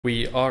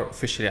We are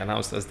officially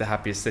announced as the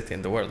happiest city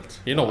in the world.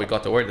 You know, we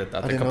got awarded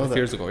that a couple of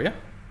years ago, yeah?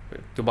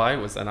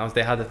 Dubai was announced,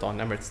 they had it on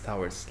Emirates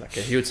Towers, like a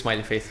huge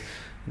smiley face.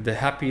 The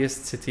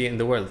happiest city in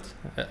the world,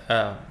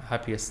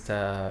 happiest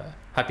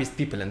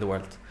people in the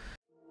world.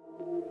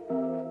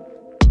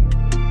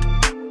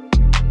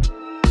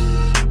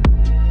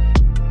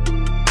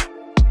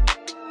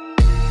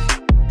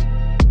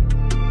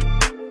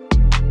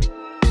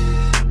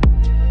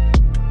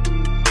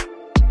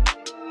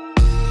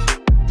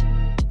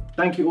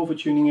 Thank you all for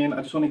tuning in.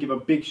 I just want to give a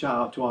big shout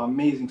out to our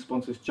amazing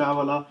sponsors,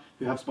 Jawala,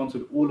 who have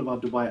sponsored all of our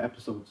Dubai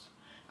episodes.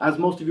 As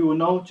most of you will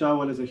know,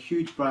 Jawala is a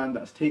huge brand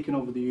that's taken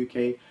over the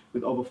UK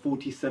with over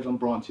 47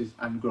 branches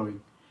and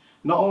growing.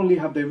 Not only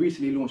have they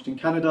recently launched in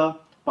Canada,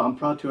 but I'm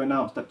proud to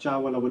announce that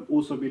Jawala will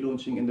also be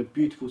launching in the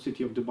beautiful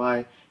city of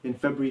Dubai in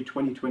February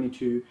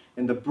 2022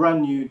 in the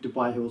brand new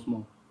Dubai Hills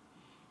Mall.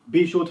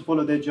 Be sure to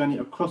follow their journey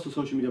across the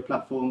social media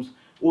platforms.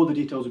 All the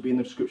details will be in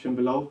the description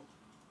below.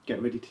 Get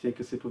ready to take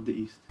a sip of the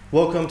East.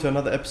 Welcome to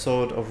another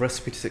episode of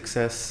Recipe to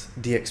Success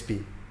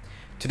DXB.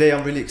 Today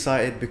I'm really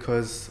excited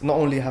because not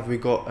only have we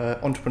got an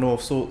entrepreneur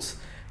of sorts,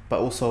 but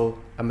also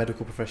a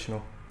medical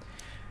professional.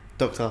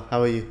 Doctor,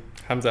 how are you?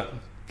 Hamza,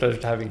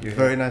 pleasure having you.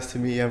 Very nice to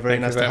meet you and very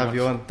nice to have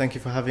you on. Thank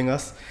you for having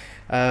us.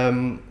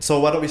 So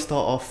why don't we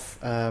start off,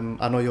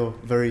 I know you're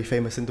very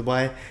famous in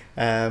Dubai,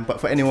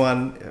 but for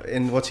anyone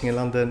watching in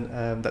London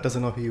that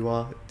doesn't know who you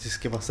are,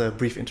 just give us a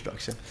brief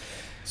introduction.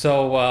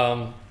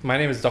 So my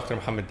name is Dr.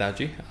 Mohammed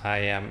Naji. I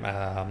am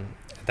a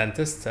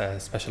dentist, a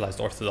specialized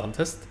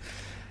orthodontist.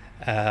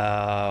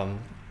 I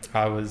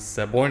was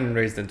born and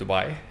raised in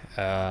Dubai.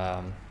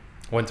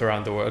 Went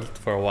around the world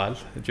for a while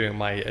during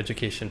my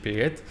education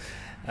period.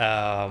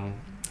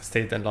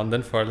 Stayed in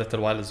London for a little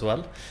while as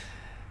well.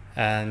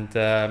 And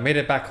made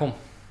it back home,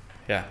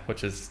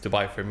 which is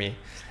Dubai for me.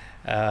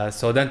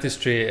 So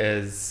dentistry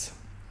is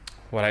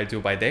what I do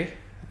by day,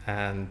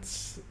 and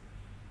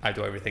I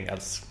do everything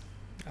else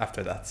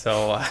after that.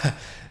 So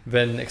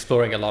been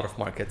exploring a lot of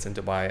markets in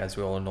Dubai, as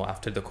we all know.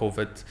 After the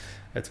COVID,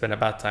 it's been a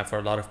bad time for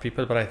a lot of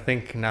people, but I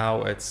think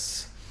now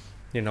it's,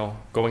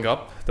 going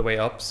up, the way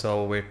up.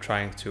 So we're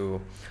trying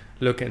to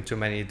look into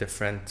many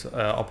different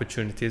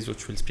opportunities,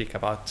 which we'll speak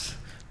about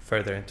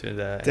further into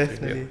the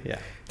interview.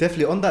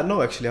 Definitely. On that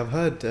note, actually, I've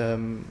heard,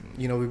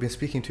 we've been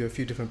speaking to a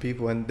few different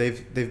people, and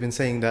they've been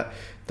saying that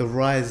the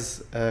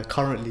rise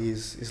currently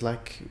is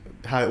like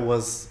how it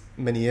was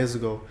many years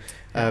ago.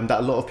 That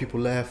a lot of people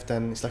left,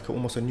 and it's like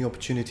almost a new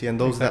opportunity, and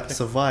those that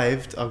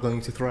survived are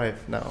going to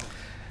thrive now.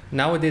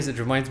 Nowadays, it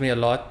reminds me a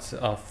lot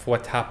of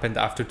what happened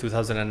after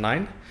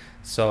 2009.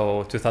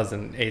 So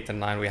 2008 and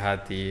 9, we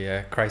had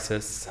the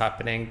crisis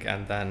happening,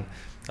 and then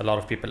a lot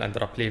of people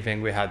ended up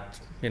leaving. We had,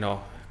 a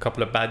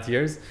couple of bad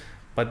years,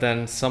 but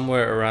then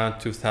somewhere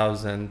around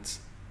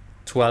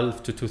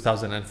 2012 to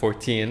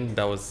 2014,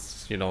 that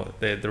was,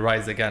 the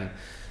rise again.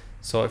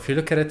 So if you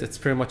look at it, it's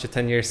pretty much a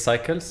 10-year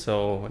cycle.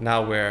 So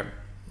now we're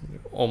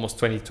almost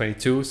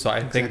 2022. So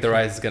I think the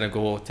rise is going to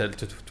go till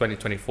to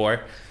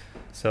 2024.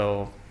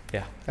 So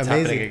it's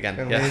happening again.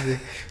 Amazing. Yeah.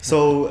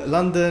 So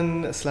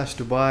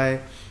London/Dubai,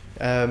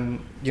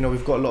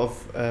 we've got a lot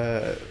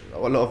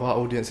of our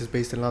audience is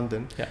based in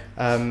London.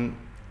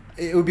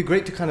 It would be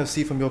great to kind of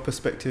see from your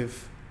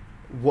perspective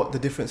what the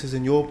difference is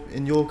in your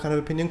kind of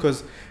opinion,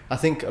 because I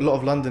think a lot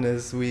of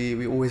Londoners,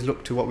 we always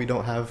look to what we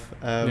don't have,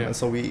 and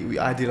so we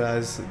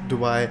idealize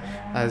Dubai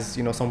as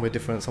somewhere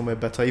different, somewhere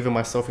better, even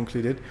myself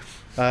included.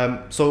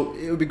 So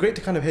it would be great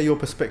to kind of hear your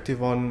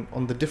perspective on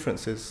the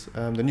differences,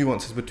 the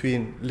nuances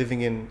between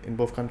living in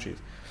both countries.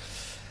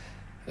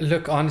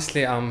 Look,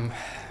 honestly, I'm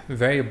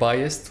very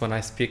biased when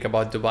I speak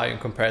about Dubai in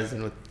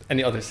comparison with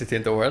any other city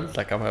in the world.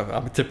 Like I'm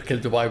a typical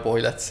Dubai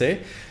boy, let's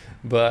say,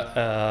 but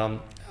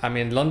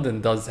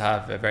London does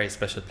have a very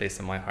special place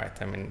in my heart.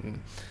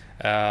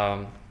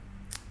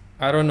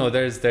 I don't know,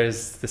 there's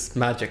this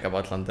magic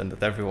about London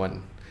that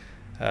everyone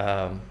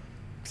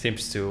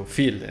seems to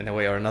feel in a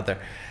way or another.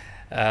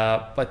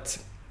 But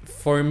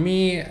for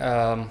me,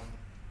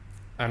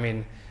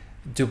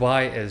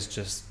 Dubai is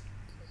just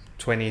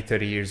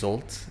 20-30 years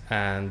old,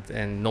 and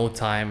in no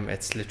time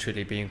it's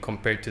literally being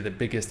compared to the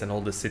biggest and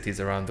oldest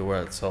cities around the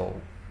world. So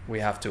we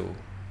have to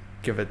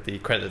give it the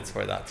credits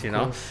for that,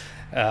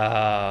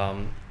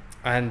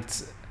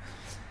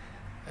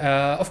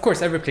 of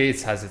course, every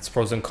place has its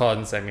pros and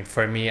cons.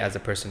 For me, as a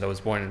person that was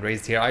born and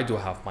raised here, I do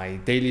have my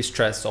daily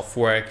stress of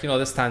work,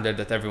 the standard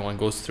that everyone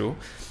goes through,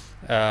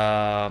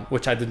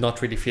 which I did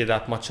not really feel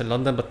that much in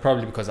London, but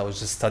probably because I was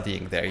just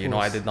studying there.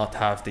 I did not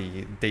have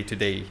the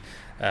day-to-day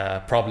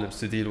problems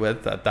to deal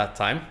with at that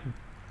time.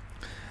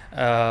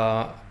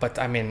 But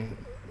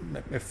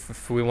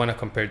if we want to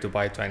compare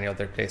Dubai to any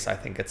other place, I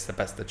think it's the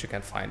best that you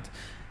can find,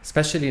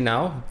 especially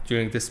now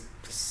during this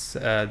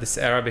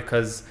era,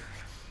 because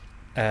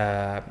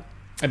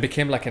it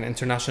became like an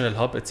international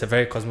hub. It's a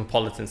very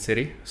cosmopolitan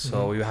city,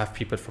 so you have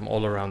people from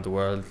all around the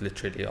world,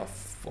 literally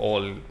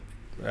from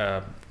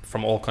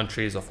all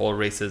countries, of all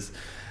races,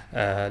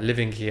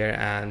 living here,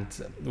 and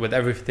with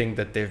everything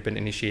that they've been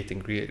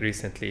initiating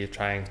recently,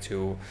 trying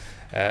to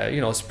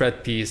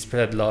spread peace,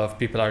 spread love.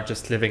 People are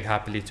just living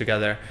happily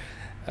together.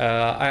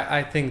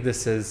 I think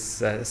this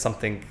is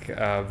something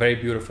very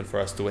beautiful for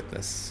us to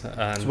witness.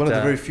 And it's one of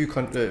the very few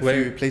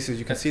few places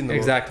you can see in the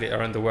world. Exactly,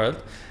 around the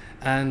world.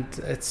 And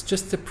it's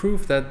just to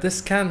prove that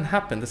this can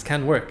happen, this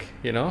can work,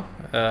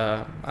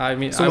 I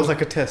mean, it's almost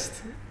like a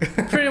test.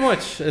 Pretty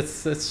much.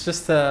 It's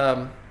just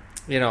people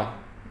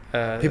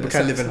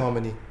can live in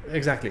harmony.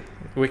 Exactly.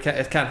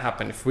 It can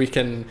happen. If we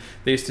can,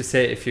 they used to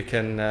say, if you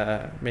can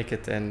make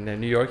it in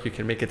New York, you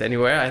can make it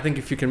anywhere. I think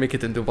if you can make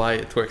it in Dubai,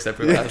 it works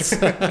everywhere else.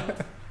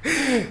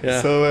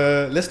 Yeah.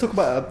 So let's talk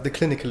about the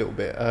clinic a little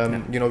bit.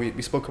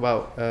 We spoke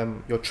about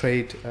your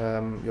trade,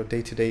 your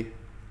day-to-day.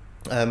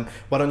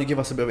 Why don't you give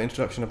us a bit of an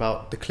introduction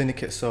about the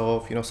clinic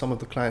itself, some of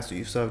the clients that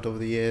you've served over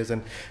the years,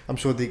 and I'm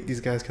sure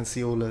these guys can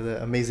see all of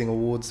the amazing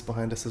awards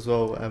behind us as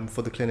well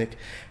for the clinic.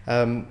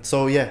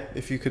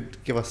 If you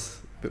could give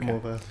us a bit more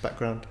of a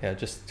background. Yeah,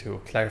 just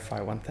to clarify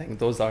one thing,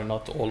 those are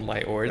not all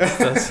my awards.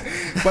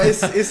 But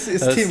it's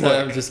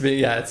teamwork.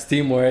 It's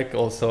teamwork.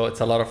 Also, it's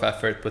a lot of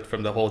effort, but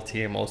from the whole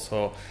team.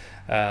 Also,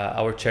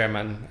 our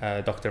chairman,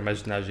 Dr.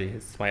 Mohammed Naji,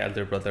 is my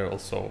elder brother.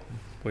 Also,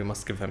 we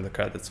must give him the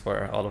credits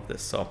for all of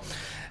this. So,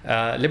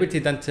 Liberty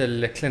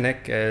Dental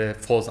Clinic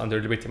falls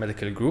under Liberty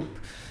Medical Group.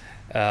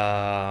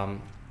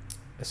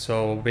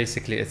 So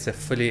basically, it's a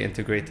fully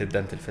integrated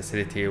dental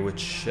facility,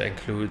 which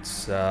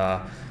includes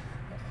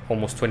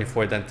almost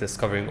 24 dentists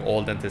covering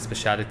all dental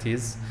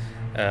specialties,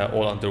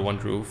 all under one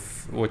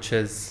roof, which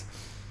is,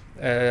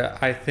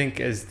 I think,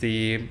 is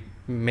the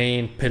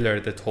main pillar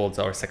that holds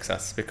our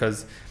success,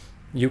 because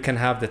you can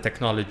have the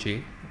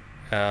technology,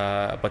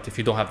 but if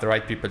you don't have the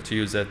right people to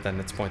use it, then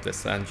it's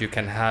pointless. And you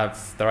can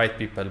have the right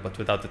people, but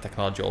without the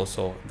technology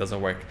also it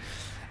doesn't work.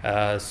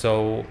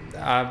 So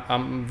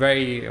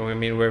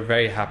we're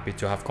very happy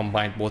to have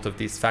combined both of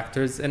these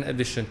factors, in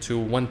addition to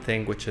one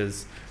thing, which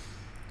is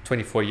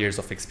 24 years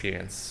of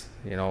experience.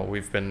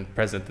 We've been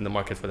present in the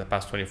market for the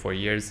past 24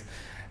 years,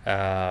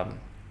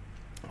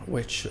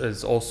 which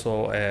is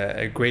also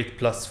a great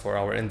plus for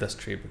our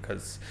industry,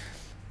 because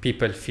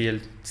people feel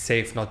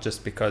safe, not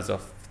just because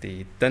of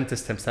the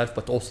dentist himself,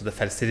 but also the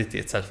facility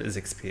itself is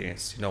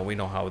experienced. We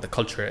know how the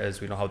culture is,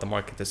 we know how the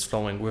market is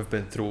flowing. We've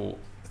been through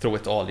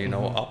it all,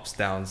 ups,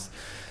 downs.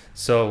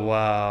 So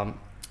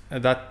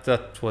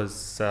that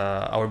was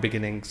our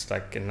beginnings,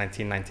 like in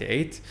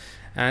 1998.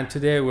 And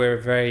today we're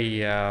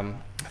very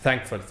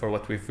thankful for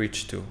what we've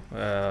reached to.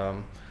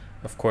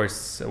 Of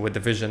course, with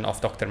the vision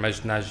of Dr.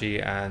 Mohammed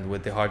Naji and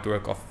with the hard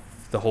work of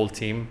the whole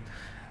team,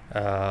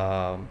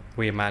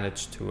 we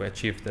managed to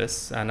achieve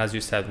this. And as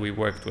you said, we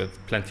worked with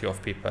plenty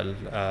of people.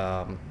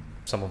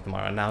 Some of them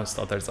are announced,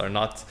 others are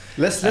not.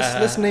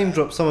 Let's name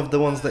drop some of the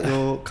ones that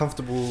you're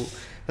comfortable.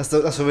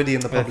 That's already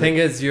in the public. The thing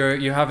is,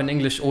 you have an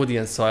English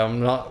audience, so I'm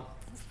not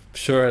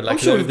sure. I'm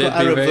sure we've got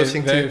Arabs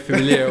very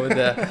familiar with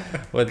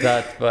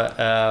that. But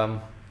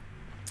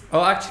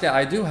actually,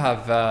 I do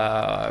have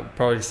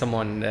probably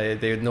someone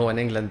they would know in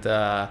England.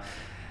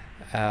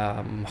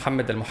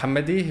 Mohammed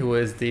Al-Mohammadi, who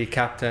is the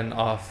captain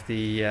of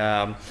the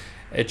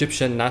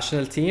Egyptian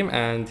national team,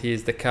 and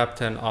he's the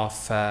captain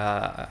of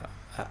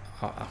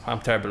I'm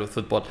terrible with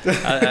football.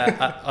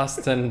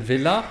 Aston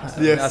Villa.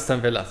 Yes. Aston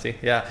Villa, see,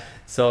 yeah.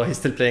 So he's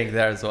still playing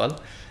there as well.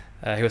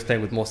 He was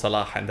playing with Mo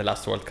Salah in the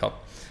last World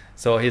Cup.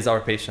 So he's our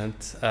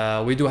patient.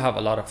 We do have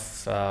a lot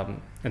of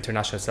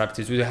international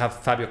celebrities. We do have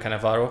Fabio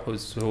Cannavaro,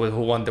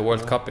 who won the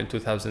World Cup in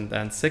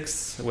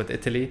 2006 with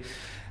Italy.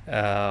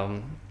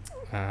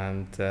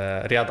 And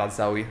Riyad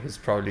Azzawi, who's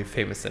probably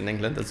famous in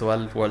England as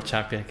well, world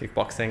champion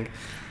kickboxing.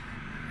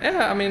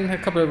 Yeah, I mean, a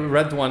couple of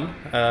Red One,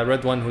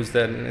 who's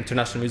the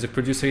international music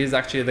producer. He's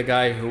actually the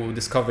guy who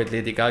discovered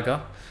Lady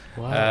Gaga.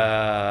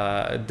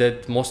 Wow.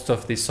 Did most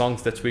of the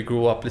songs that we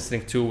grew up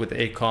listening to with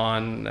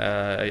Akon,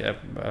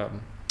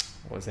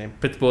 what was his name?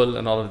 Pitbull,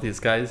 and all of these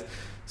guys.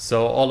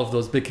 So all of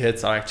those big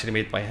hits are actually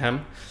made by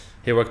him.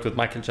 He worked with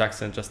Michael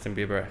Jackson, Justin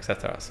Bieber,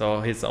 etc. So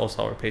he's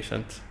also our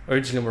patient.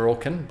 Originally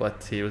Moroccan,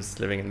 but he was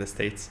living in the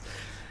States.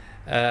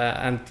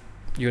 And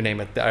you name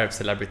it, the Arab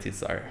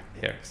celebrities are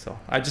here. So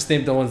I just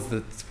named the ones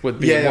that would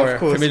be more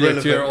familiar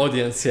relevant to your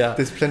audience. Yeah,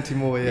 there's plenty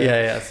more.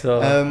 Yeah.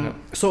 So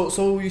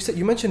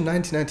you mentioned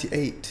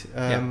 1998.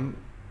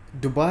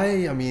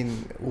 Dubai, I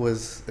mean,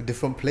 was a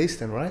different place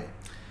then, right?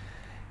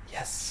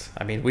 Yes,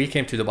 I mean, we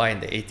came to Dubai in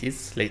the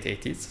 80s, late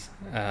 80s,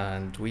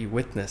 and we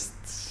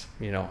witnessed,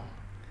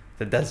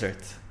 the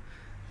desert.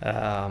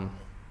 I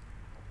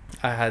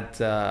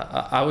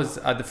was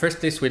at the first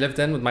place we lived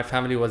in with my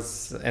family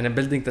was in a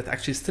building that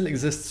actually still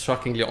exists,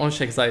 shockingly, on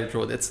Sheikh Zayed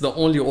Road. It's the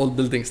only old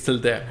building still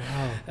there.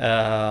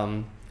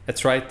 Wow.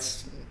 It's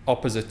right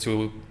opposite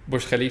to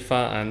Burj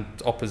Khalifa and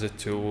opposite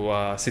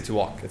to City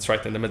Walk. It's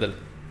right in the middle.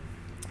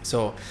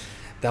 So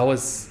that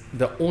was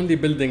the only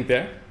building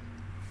there,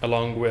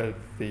 along with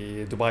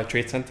the Dubai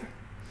Trade Center.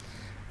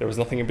 There was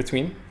nothing in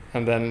between.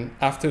 And then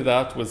after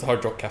that was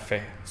Hard Rock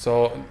Cafe.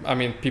 So, I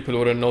mean, people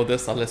wouldn't know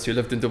this unless you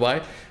lived in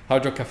Dubai.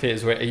 Hard Rock Cafe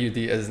is where AUD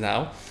is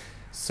now.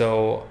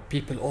 So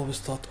people always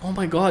thought, oh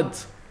my God,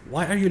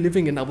 why are you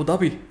living in Abu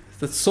Dhabi?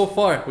 That's so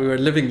far. We were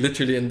living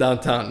literally in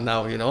downtown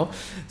now, you know.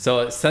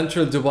 So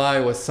central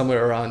Dubai was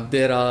somewhere around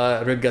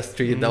Dera, Riga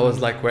Street. That was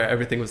like where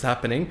everything was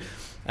happening.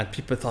 And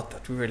people thought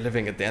that we were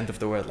living at the end of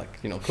the world, like,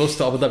 you know, close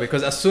to Abu Dhabi.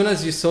 Because as soon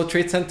as you saw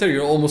Trade Center,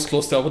 you're almost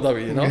close to Abu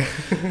Dhabi, you know.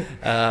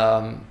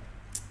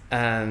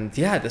 And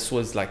yeah, this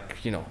was like,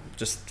 you know,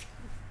 just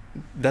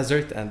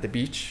desert and the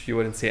beach. You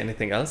wouldn't see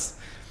anything else.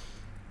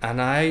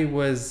 And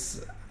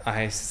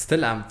I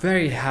still am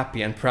very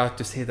happy and proud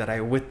to say that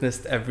I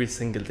witnessed every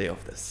single day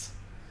of this.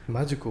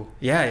 Magical.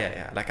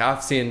 Yeah. Like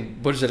I've seen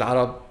Burj Al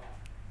Arab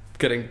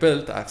getting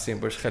built. I've seen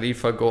Burj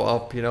Khalifa go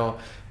up, you know,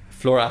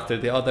 floor after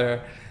the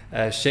other.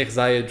 Sheikh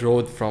Zayed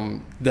Road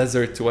from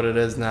desert to what it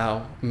is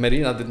now.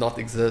 Marina did not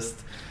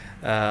exist.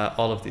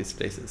 All of these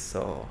places.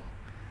 So,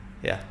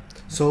 yeah.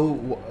 So,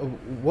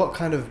 what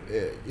kind of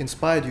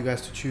inspired you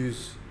guys to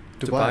choose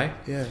Dubai?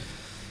 Yeah.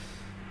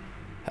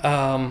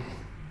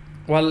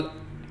 Well,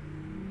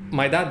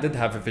 my dad did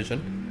have a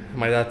vision.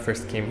 My dad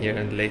first came here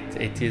in the late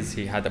 80s.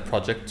 He had a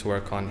project to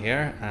work on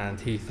here, and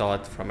he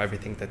thought from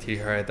everything that he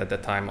heard at the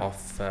time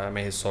of,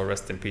 may his soul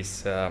rest in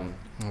peace,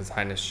 His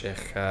Highness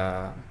Sheikh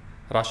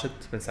Rashid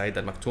bin Saeed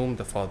Al Maktoum,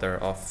 the father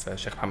of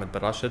Sheikh Mohammed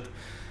bin Rashid.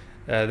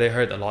 They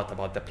heard a lot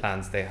about the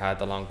plans they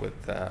had along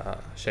with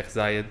Sheikh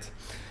Zayed.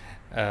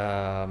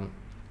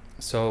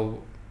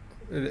 So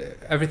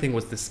everything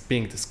was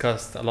being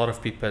discussed. A lot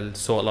of people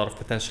saw a lot of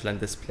potential in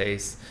this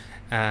place.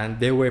 And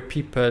they were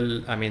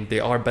people, I mean,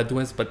 they are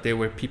Bedouins, but they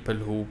were people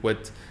who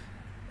would,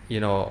 you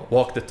know,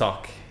 walk the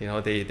talk. You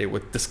know, they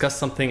would discuss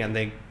something and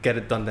they get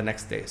it done the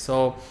next day.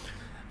 So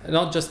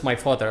not just my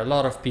father, a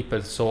lot of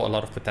people saw a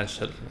lot of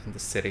potential in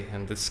this city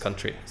and this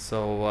country.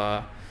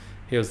 So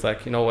he was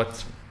like, you know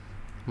what,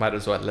 might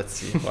as well, let's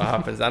see what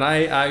happens. And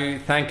I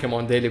thank him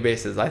on a daily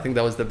basis. I think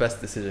that was the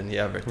best decision he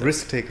ever took.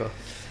 Risk taker.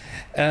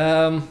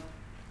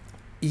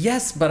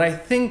 Yes, but I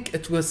think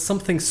it was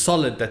something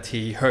solid that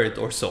he heard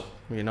or so.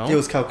 You know, it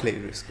was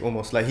calculated risk,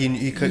 almost like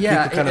he could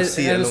kind of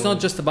see it. And it's not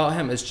just about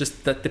him. It's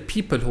just that the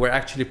people who were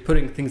actually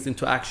putting things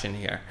into action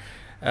here,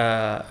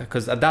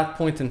 because at that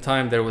point in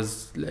time, there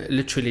was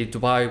literally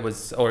Dubai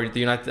was, or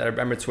the United Arab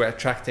Emirates were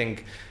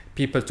attracting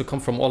people to come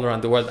from all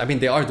around the world. I mean,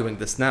 they are doing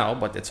this now,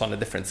 but it's on a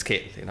different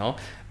scale. You know,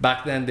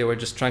 back then they were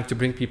just trying to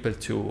bring people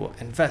to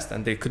invest,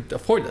 and they could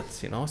afford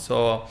it. You know,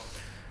 so.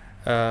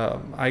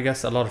 I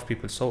guess a lot of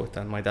people saw it,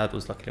 and my dad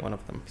was luckily one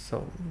of them.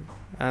 So,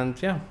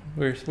 and yeah,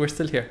 we're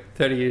still here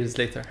 30 years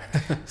later.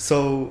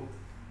 So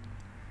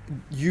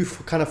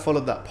you've kind of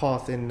followed that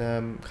path in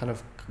kind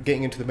of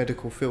getting into the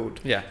medical field.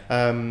 Yeah.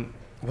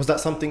 Was that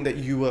something that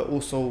you were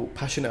also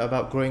passionate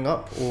about growing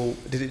up, or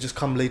did it just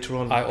come later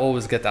on? I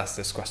always get asked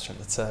this question.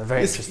 It's a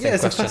very interesting question.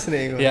 It's a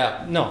fascinating one.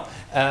 Yeah,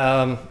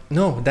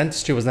 no,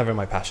 dentistry was never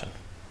my passion.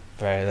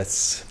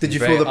 Did you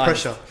feel the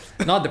pressure?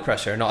 Not the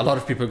pressure. No, a lot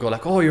of people go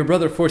like, oh, your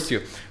brother forced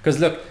you. Because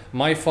look,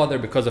 my father,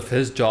 because of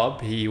his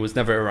job, he was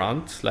never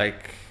around.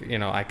 Like, you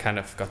know, I kind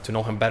of got to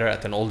know him better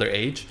at an older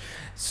age.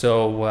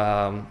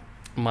 So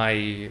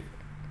my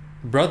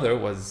brother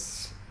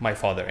was my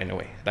father in a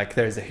way. Like,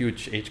 there's a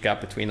huge age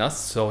gap between us.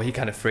 So he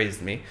kind of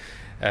raised me.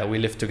 We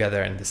lived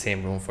together in the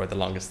same room for the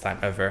longest time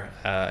ever.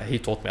 He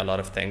taught me a lot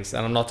of things.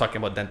 And I'm not talking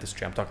about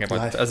dentistry. I'm talking about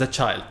life. As a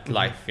child,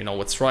 life. You know,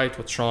 what's right,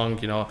 what's wrong,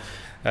 you know,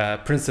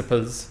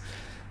 principles.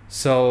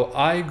 So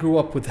I grew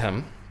up with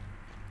him,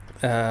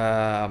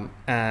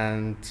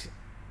 and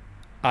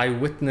I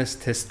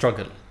witnessed his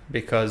struggle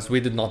because we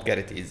did not get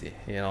it easy.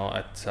 You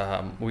know,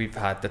 we've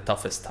had the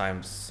toughest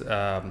times.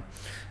 I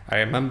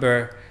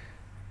remember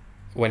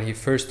when he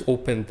first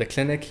opened the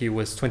clinic, he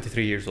was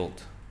 23 years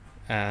old,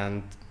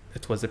 and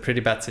it was a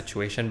pretty bad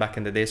situation back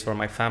in the days for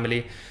my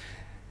family,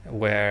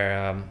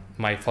 where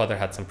my father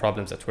had some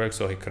problems at work,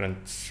 so he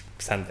couldn't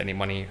send any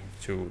money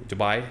to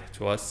Dubai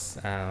to us.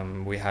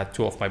 We had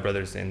two of my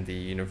brothers in the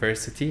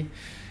university,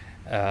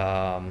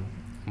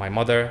 my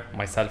mother,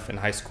 myself in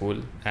high school,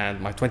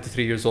 and my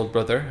 23 years old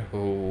brother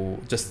who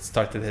just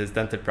started his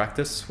dental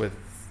practice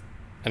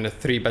in a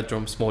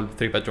small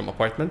three bedroom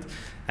apartment,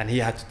 and he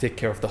had to take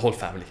care of the whole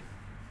family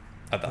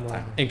at that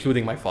time,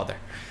 including my father.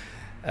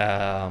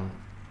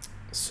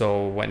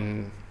 So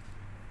when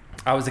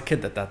I was a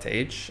kid at that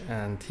age,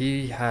 and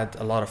he had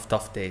a lot of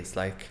tough days.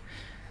 Like,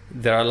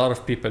 there are a lot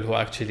of people who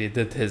actually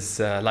did his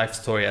life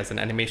story as an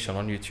animation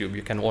on YouTube.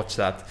 You can watch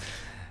that.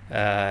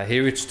 He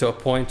reached to a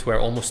point where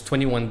almost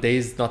 21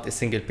 days, not a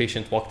single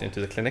patient walked into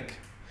the clinic.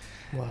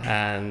 Wow.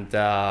 And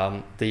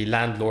the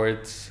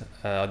landlord,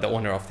 the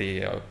owner of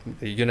the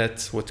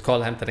unit, would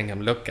call him, telling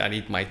him, look, I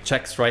need my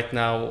checks right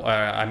now.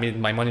 I need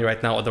my money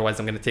right now. Otherwise,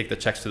 I'm going to take the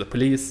checks to the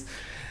police.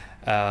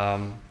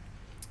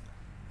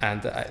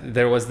 And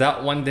there was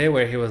that one day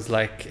where he was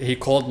like, he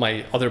called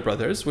my other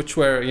brothers, which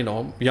were, you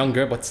know,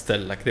 younger, but still,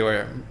 like, they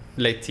were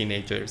late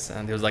teenagers.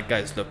 And he was like,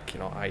 guys, look,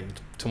 you know,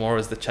 tomorrow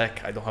is the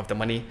check. I don't have the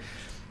money.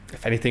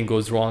 If anything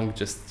goes wrong,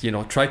 just, you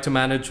know, try to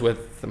manage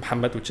with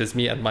Muhammad, which is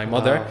me, and my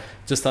mother,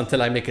 just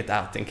until I make it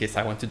out in case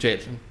I went to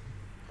jail.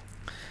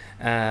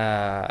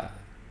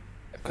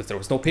 Because there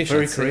was no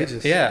patience. Very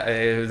courageous. Yeah,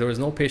 there was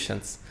no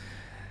patience.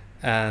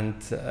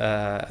 And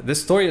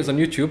this story is on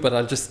YouTube, but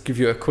I'll just give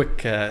you a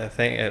quick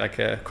like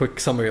a quick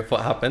summary of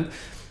what happened.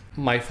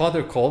 My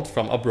father called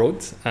from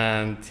abroad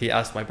and he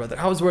asked my brother,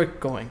 how's work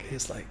going?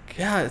 He's like,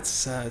 yeah,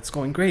 it's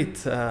going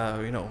great.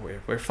 You know,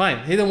 we're fine.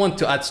 He didn't want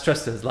to add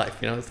stress to his life.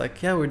 You know, it's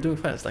like, yeah, we're doing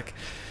fine. It's like,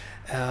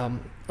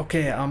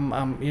 okay,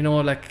 you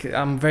know, like,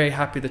 I'm very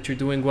happy that you're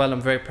doing well.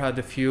 I'm very proud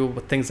of you,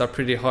 but things are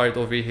pretty hard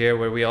over here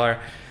where we are.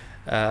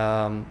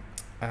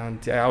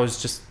 And I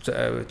was just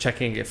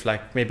checking if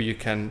like maybe you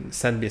can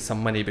send me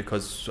some money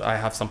because I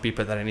have some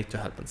people that I need to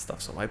help and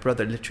stuff. So my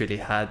brother literally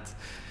had,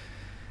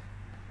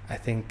 I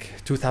think,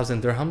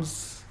 2,000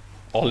 dirhams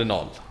all in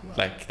all.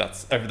 Like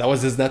that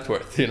was his net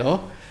worth, you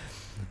know.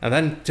 And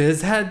then to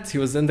his head, he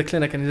was in the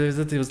clinic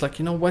and he was like,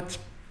 you know what?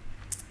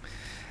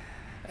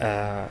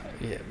 Yeah,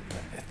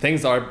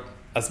 things are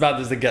as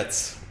bad as it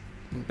gets.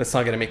 That's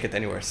not gonna make it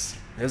any worse.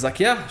 He was like,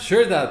 yeah,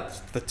 sure,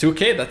 that the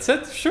 2K, that's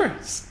it, sure.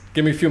 Just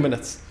give me a few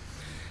minutes.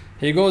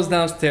 He goes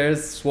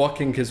downstairs,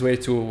 walking his way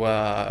to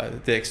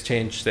the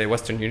exchange, the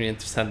Western Union,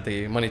 to send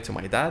the money to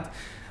my dad.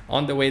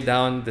 On the way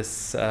down,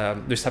 this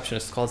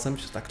receptionist calls him.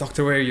 She's like,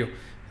 doctor, where are you?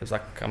 He's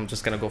like, I'm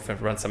just gonna go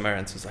run some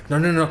errands. He's like,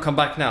 no, come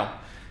back now.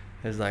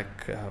 He's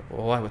like,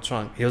 why, what's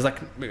wrong? He was like,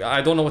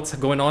 I don't know what's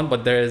going on,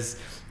 but there is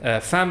a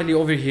family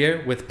over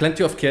here with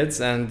plenty of kids,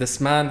 and this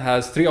man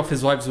has 3 of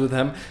his wives with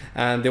him,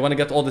 and they want to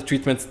get all the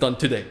treatments done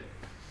today.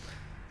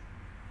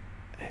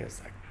 He was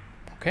like,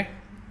 okay.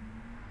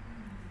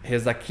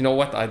 He's like, you know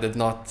what? I did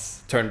not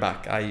turn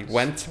back. I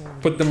went,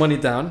 put the money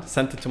down,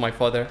 sent it to my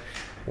father,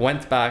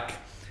 went back,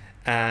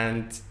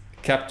 and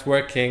kept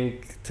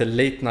working till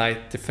late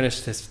night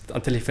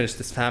until he finished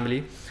his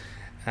family,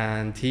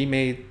 and he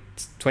made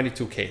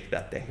 22K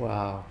that day.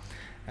 Wow.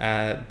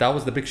 That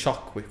was the big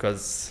shock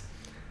because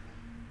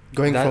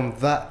going from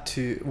that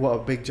to what a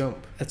big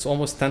jump. It's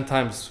almost 10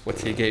 times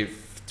what he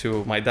gave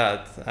to my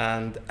dad,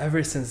 and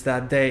ever since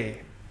that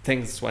day,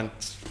 things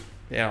went,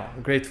 you know,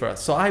 great for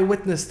us. So I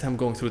witnessed him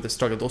going through the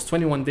struggle. Those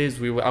 21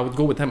 days, I would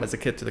go with him as a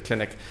kid to the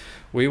clinic.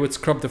 We would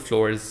scrub the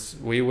floors.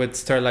 We would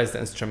sterilize the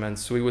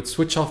instruments. We would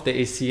switch off the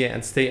AC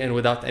and stay in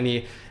without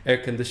any air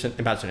condition.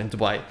 Imagine in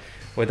Dubai,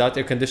 without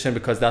air condition,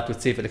 because that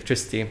would save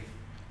electricity.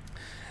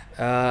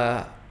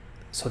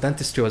 So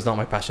dentistry was not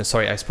my passion.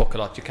 Sorry, I spoke a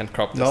lot. You can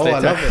crop this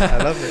later. I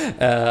love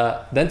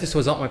it. Dentistry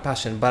was not my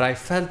passion, but I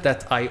felt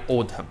that I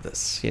owed him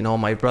this. You know,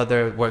 my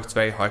brother worked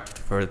very hard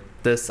for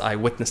this. I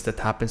witnessed it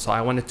happen, so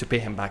I wanted to pay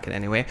him back in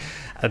any way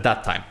at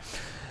that time.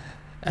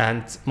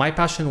 And my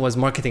passion was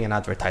marketing and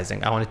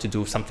advertising. I wanted to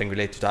do something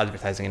related to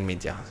advertising and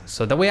media.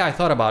 So the way I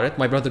thought about it,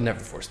 my brother never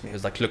forced me. He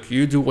was like, look,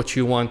 you do what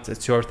you want.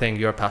 It's your thing,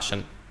 your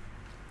passion.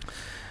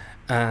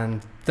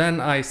 And then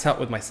I sat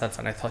with myself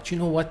and I thought, you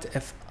know what?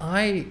 If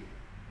I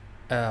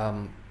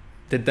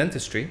did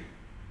dentistry,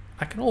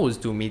 I can always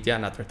do media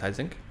and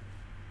advertising.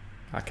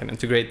 I can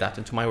integrate that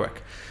into my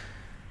work.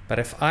 But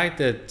if I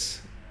did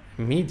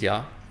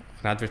media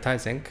and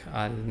advertising,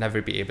 I'll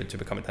never be able to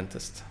become a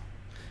dentist.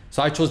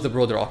 So I chose the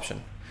broader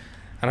option,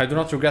 and I do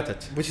not regret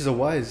it. Which is a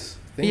wise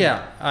thing.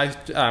 Yeah,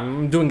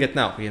 I'm doing it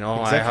now. You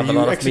know, exactly. I have a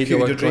lot of media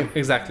work. Your dream.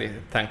 Exactly,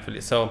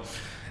 thankfully. So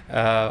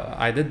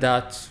I did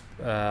that.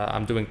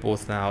 I'm doing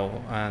both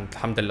now, and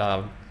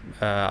alhamdulillah,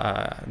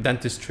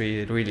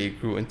 dentistry really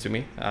grew into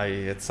me.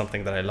 It's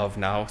something that I love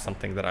now,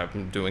 something that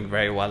I'm doing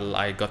very well.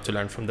 I got to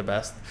learn from the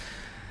best,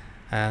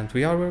 and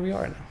we are where we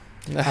are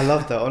now. I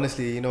love that.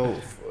 Honestly, you know,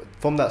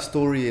 from that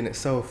story in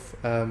itself,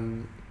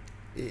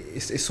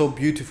 it's so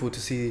beautiful to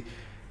see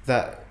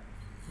that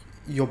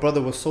your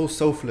brother was so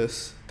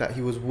selfless that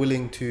he was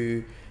willing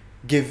to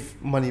give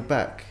money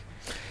back,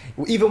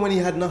 even when he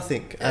had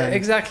nothing.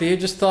 Exactly. He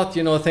just thought,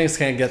 you know, things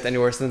can't get any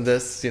worse than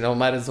this. You know,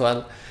 might as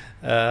well.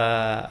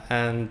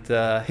 And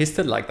he's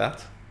still like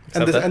that.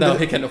 And now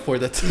he can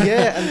afford it.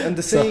 Yeah, and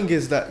the saying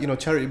is that, you know,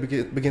 charity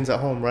begins at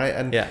home, right?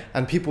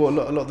 And people a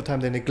lot of the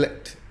time they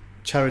neglect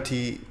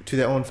charity to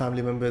their own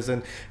family members,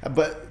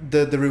 but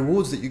the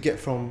rewards that you get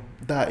from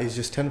that is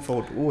just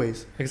tenfold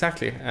always.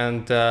 Exactly.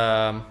 And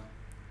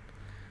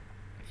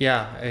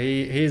yeah,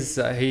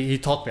 he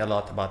taught me a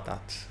lot about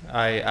that.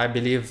 I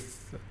believe,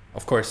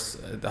 of course,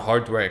 the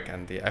hard work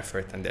and the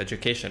effort and the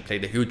education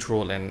played a huge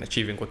role in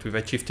achieving what we've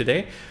achieved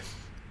today.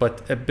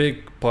 But a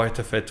big part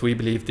of it, we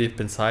believe deep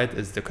inside,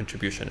 is the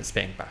contribution is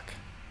paying back.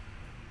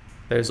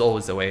 There's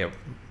always a way,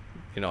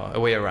 a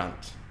way around.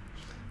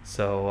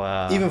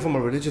 So even from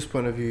a religious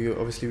point of view,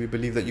 obviously we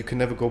believe that you can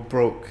never go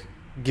broke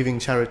giving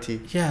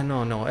charity. Yeah,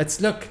 no.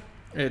 Look,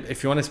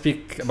 if you want to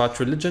speak about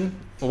religion,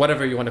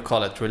 whatever you want to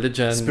call it,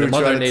 religion, the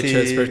mother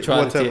nature,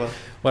 spirituality,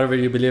 whatever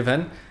you believe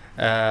in,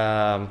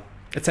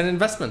 it's an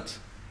investment,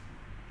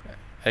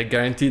 a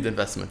guaranteed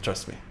investment.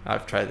 Trust me,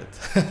 I've tried it.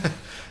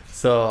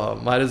 So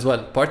might as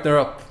well partner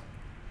up.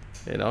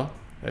 If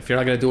you're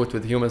not going to do it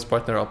with humans,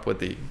 partner up with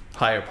the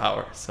higher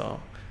power. So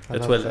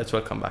it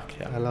will come back.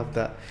 Yeah, I love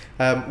that.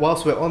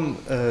 Whilst we're on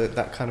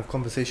that kind of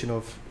conversation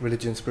of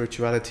religion,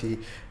 spirituality,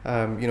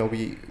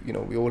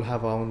 we all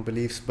have our own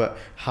beliefs, but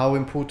how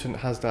important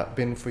has that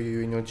been for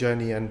you in your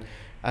journey,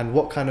 and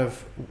what kind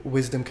of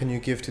wisdom can you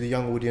give to the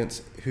young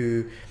audience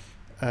who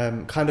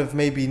kind of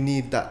maybe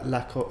need that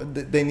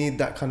they need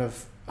that kind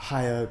of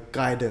higher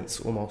guidance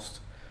almost?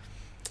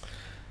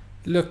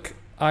 Look,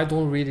 I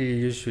don't really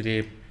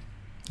usually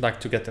like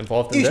to get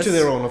involved in this. Each to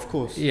their own, of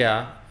course.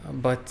 Yeah,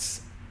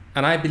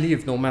 and I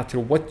believe no matter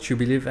what you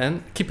believe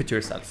in, keep it to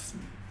yourself.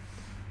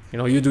 You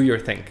know, you do your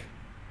thing,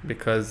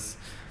 because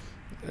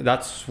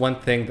that's one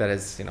thing that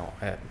is, you know,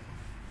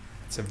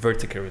 it's a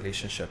vertical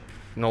relationship.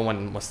 No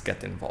one must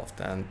get involved,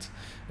 and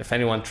if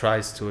anyone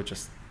tries to,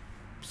 just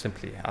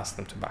simply ask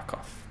them to back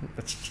off.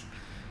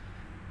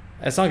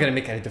 It's not going to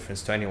make any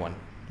difference to anyone,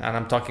 and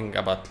I'm talking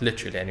about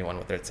literally anyone,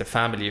 whether it's a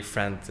family, a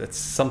friend. It's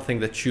something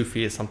that you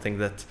feel, something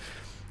that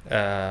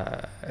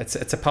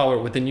it's a power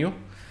within you.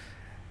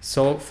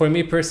 So for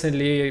me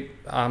personally,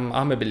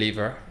 I'm a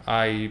believer.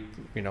 I,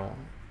 you know,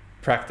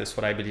 practice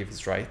what I believe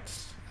is right,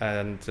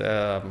 and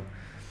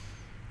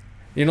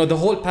you know, the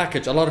whole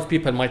package. A lot of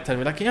people might tell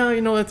me like, yeah,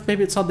 you know,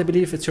 maybe it's not the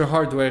belief, it's your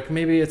hard work.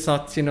 Maybe it's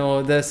not, you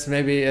know, this.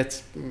 Maybe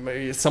it's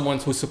someone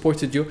who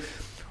supported you.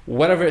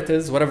 Whatever it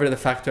is, whatever the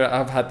factor,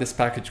 I've had this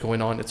package going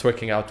on. It's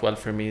working out well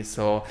for me.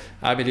 So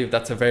I believe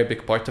that's a very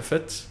big part of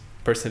it,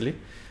 personally,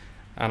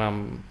 and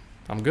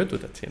I'm good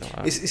with it. You know,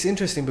 it's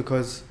interesting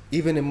because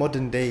even in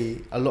modern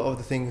day, a lot of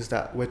the things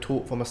that we're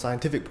taught from a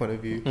scientific point of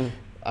view,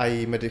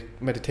 i.e.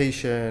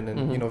 meditation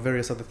and you know,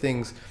 various other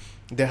things,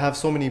 they have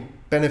so many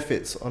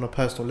benefits on a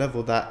personal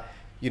level that,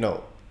 you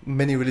know,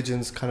 many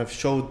religions kind of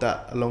showed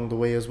that along the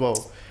way as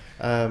well.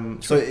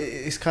 So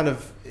it's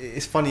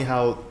funny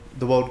how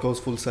the world goes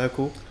full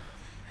circle.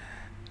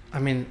 I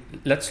mean,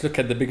 let's look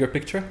at the bigger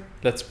picture.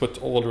 Let's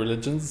put all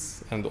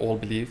religions and all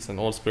beliefs and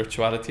all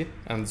spirituality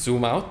and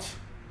zoom out.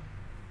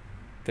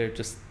 They're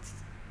just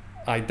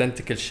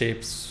identical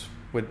shapes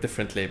with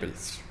different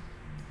labels.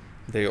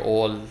 They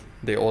all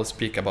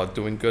speak about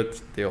doing good.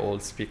 They all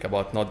speak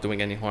about not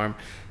doing any harm.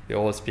 They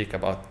all speak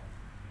about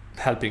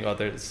helping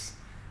others.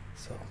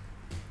 So,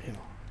 you know,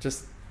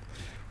 just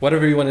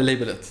whatever you want to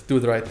label it, do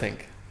the right thing.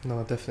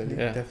 No, definitely,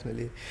 Yeah.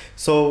 definitely.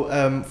 So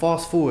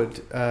fast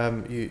forward,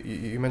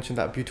 you mentioned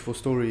that beautiful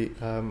story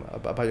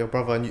about your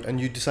brother, and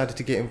you decided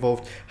to get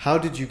involved. How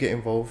did you get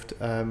involved?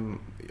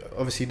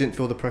 Obviously, you didn't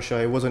feel the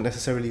pressure. It wasn't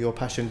necessarily your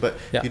passion, but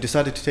Yeah. you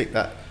decided to take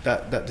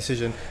that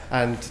decision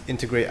and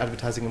integrate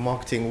advertising and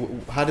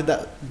marketing. How did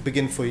that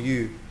begin for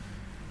you?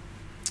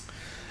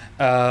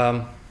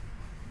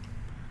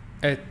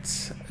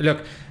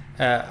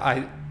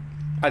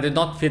 I did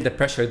not feel the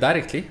pressure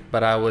directly,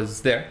 but I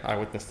was there. I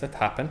witnessed it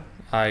happen.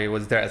 I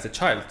was there as a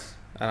child,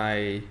 and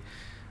I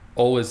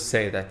always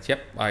say that,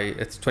 yep,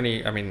 it's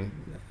 20, I mean,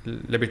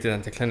 Liberty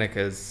Dental Clinic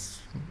is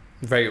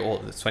very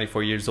old. It's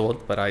 24 years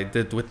old, but I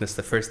did witness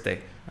the first day,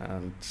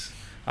 and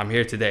I'm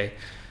here today.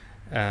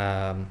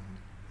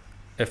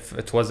 If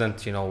it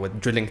wasn't, you know,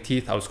 with drilling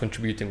teeth, I was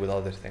contributing with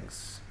other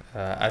things.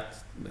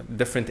 At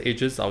different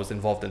ages, I was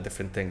involved in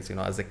different things. You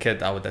know, as a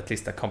kid, I would at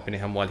least accompany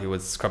him while he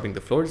was scrubbing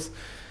the floors.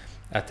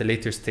 At a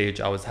later stage,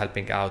 I was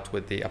helping out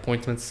with the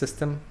appointment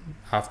system.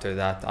 After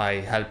that,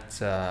 I helped,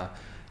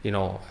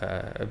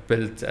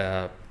 build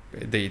the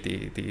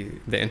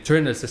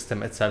internal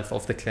system itself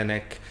of the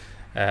clinic.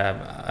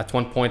 At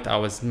one point, I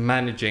was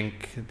managing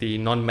the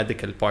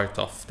non-medical part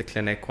of the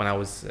clinic when I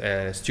was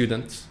a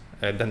student,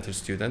 a dental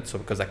student. So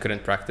because I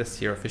couldn't practice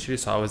here officially,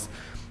 so I was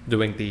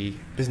doing the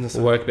Business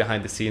work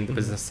behind the scene, the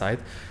business side.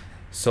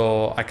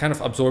 So I kind of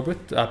absorbed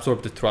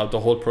it throughout the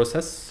whole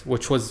process,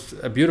 which was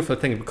a beautiful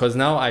thing, because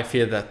now I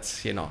feel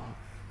that, you know,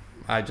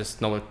 I just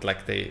know it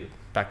like the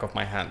back of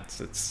my hand.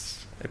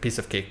 It's a piece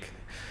of cake.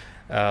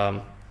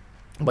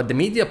 But the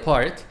media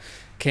part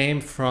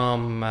came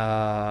from,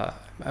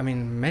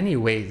 many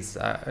ways.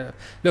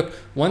 Look,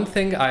 one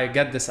thing, I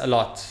get this a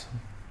lot.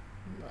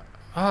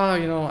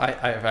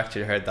 I've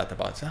actually heard that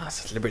about,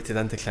 it's Liberty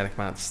Dental Clinic,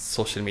 man, it's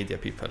social media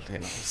people, you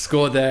know, just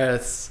go there,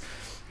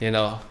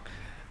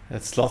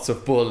 it's lots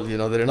of bull, you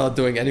know, they're not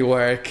doing any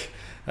work.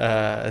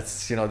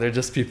 They're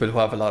just people who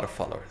have a lot of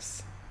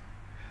followers.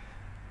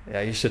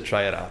 Yeah, you should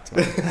try it out,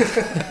 man.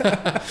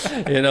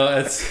 You know,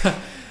 it's,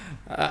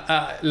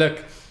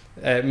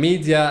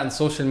 media and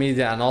social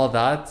media and all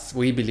that,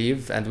 we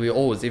believe, and we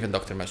always, even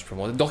Dr. Maj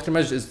promoted. Dr.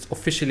 Maj is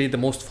officially the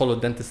most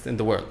followed dentist in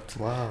the world.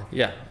 Wow.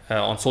 Yeah,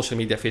 on social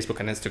media, Facebook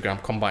and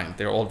Instagram combined,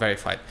 they're all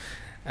verified.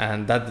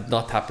 And that did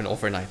not happen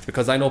overnight,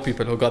 because I know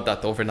people who got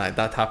that overnight.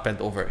 That happened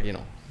over,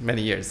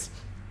 many years.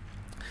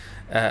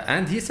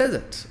 And he says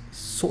it.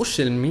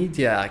 Social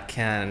media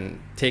can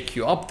take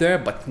you up there,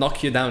 but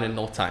knock you down in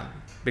no time.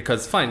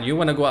 Because fine, you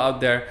want to go out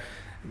there,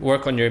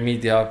 work on your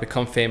media,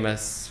 become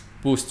famous,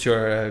 boost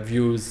your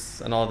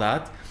views and all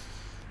that.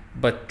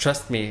 But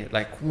trust me,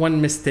 like one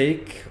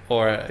mistake,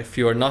 or if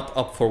you're not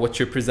up for what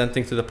you're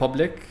presenting to the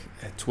public,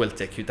 it will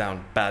take you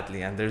down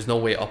badly, and there's no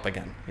way up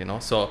again,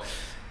 So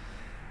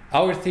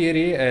our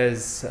theory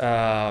is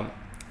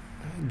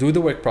do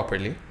the work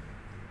properly.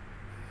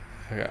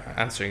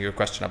 Answering your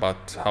question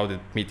about how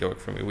did media work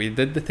for me, we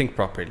did the thing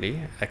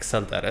properly,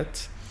 excelled at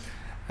it,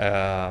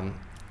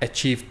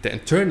 achieved the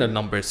internal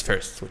numbers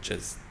first, which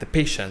is the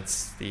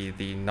patients,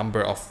 the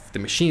number of the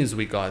machines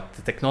we got,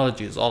 the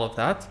technologies, all of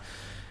that.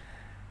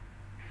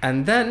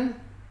 And then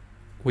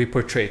we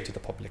portray to the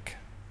public.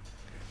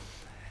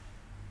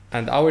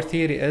 And our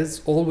theory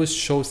is always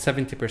show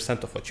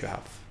 70% of what you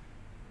have.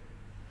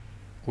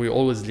 We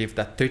always leave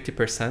that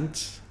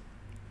 30%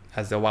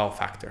 as the wow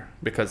factor.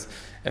 Because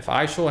if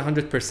I show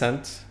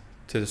 100%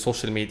 to the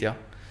social media,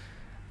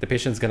 the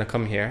patient's gonna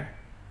come here.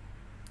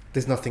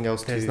 There's nothing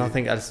else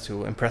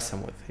to impress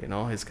him with, you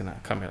know? He's gonna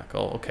come here like,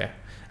 oh, okay.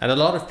 And a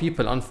lot of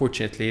people,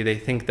 unfortunately, they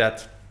think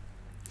that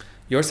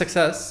your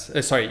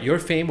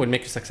fame will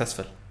make you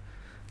successful.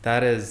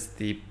 That is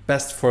the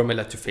best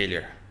formula to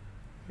failure,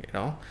 you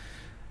know?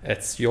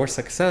 It's your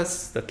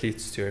success that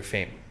leads to your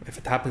fame. If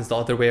it happens the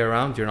other way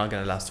around, you're not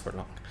gonna last for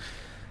long.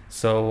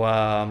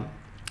 So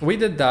we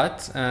did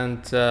that, and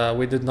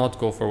we did not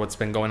go for what's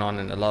been going on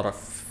in a lot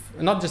of,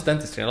 not just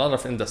dentistry, a lot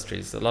of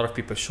industries. A lot of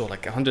people show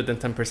like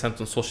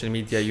 110% on social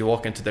media. You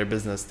walk into their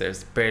business,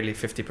 there's barely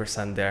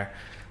 50% there.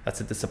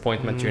 That's a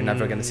disappointment. You're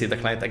never gonna see the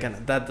client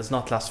again. That does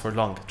not last for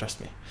long,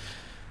 trust me.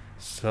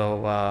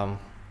 So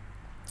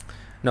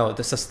no,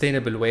 the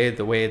sustainable way,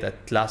 the way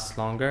that lasts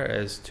longer,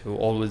 is to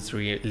always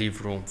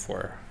leave room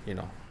for, you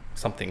know,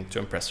 something to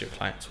impress your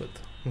clients with.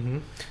 Mm-hmm.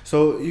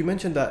 So you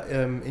mentioned that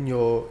in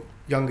your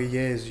younger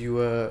years you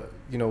were,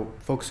 you know,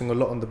 focusing a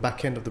lot on the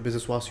back end of the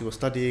business whilst you were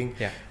studying.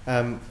 Yeah.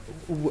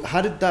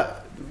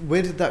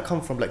 Where did that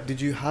come from? Like,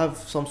 did you have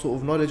some sort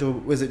of knowledge, or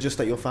was it just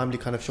that your family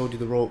kind of showed you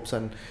the ropes?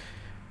 And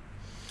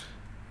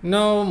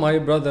no, my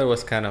brother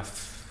was kind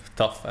of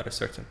tough at a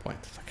certain point.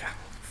 Like,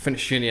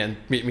 finish uni and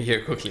meet me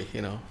here quickly,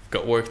 you know,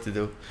 got work to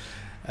do.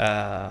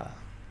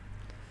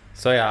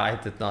 So yeah,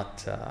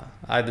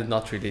 I did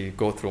not really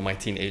go through my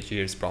teenage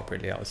years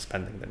properly. I was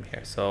spending them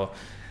here. So,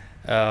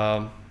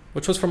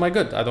 which was for my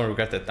good. I don't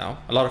regret it now.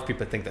 A lot of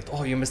people think that,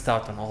 oh, you missed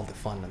out on all the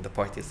fun and the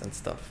parties and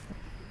stuff.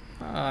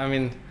 I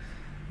mean,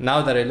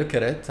 now that I look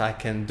at it, I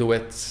can do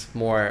it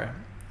more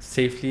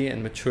safely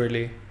and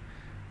maturely,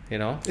 you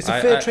know. It's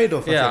a fair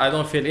trade-off. I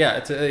don't feel,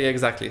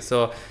 exactly.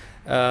 So,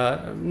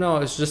 no,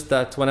 it's just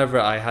that whenever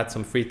I had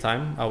some free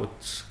time, I would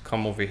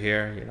come over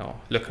here, you know,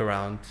 look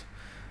around.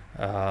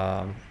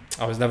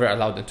 I was never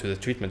allowed into the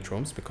treatment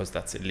rooms because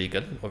that's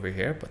illegal over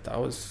here, but I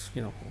was,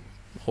 you know,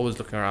 always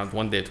looking around.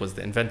 One day it was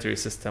the inventory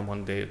system,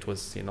 one day it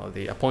was, you know,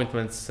 the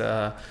appointments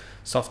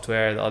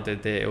software, the other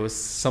day it was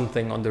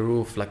something on the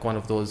roof, like one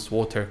of those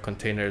water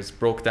containers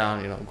broke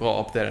down, you know, go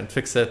up there and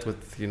fix it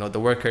with, you know, the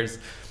workers.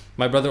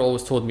 My brother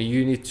always told me,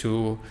 you need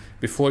to,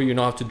 before you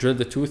know how to drill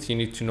the tooth, you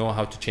need to know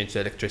how to change the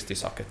electricity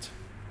socket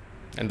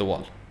in the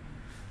wall.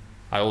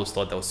 I always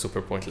thought that was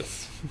super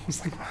pointless. I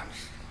was like, man,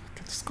 I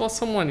can just call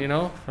someone, you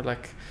know, for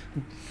like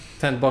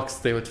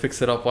 $10, they would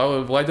fix it up.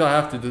 Why do I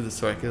have to do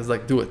this work? He was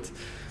like, do it.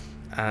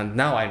 And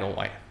now I know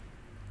why.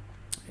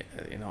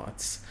 You know,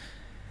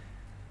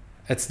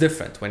 it's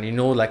different when you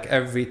know like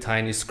every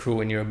tiny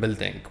screw in your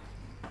building.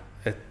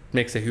 It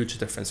makes a huge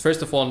difference.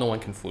 First of all, no one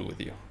can fool with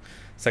you.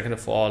 Second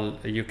of all,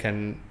 you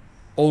can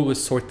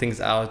always sort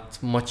things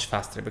out much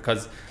faster,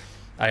 because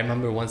I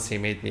remember once he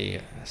made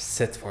me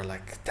sit for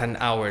like 10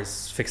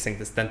 hours fixing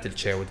this dental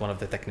chair with one of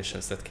the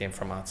technicians that came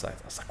from outside.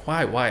 I was like,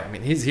 why? I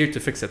mean, he's here to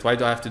fix it. Why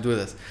do I have to do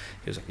this?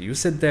 He was like, you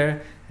sit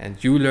there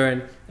and you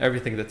learn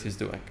everything that he's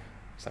doing.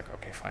 I was like,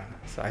 okay, fine.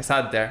 So I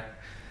sat there.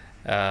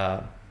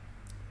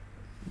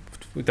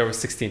 There were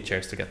 16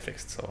 chairs to get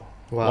fixed. So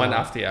wow. One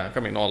after,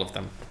 all of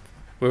them.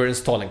 We were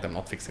installing them,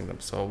 not fixing them.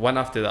 So one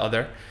after the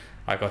other,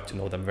 I got to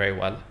know them very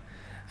well.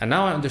 And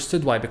now I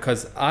understood why,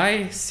 because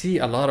I see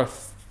a lot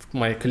of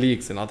my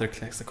colleagues in other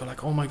clinics that go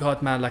like, oh my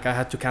God, man, like I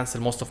had to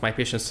cancel most of my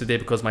patients today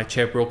because my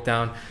chair broke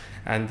down,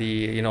 and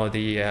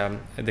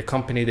the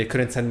company, they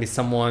couldn't send me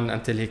someone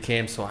until he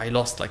came. So I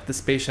lost like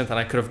this patient, and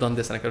I could have done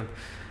this, and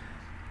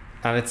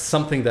and it's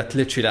something that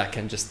literally I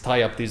can just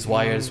tie up these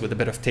wires with a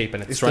bit of tape,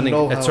 and it's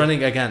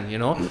running again, you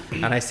know.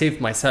 And I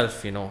saved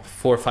myself, 4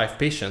 or 5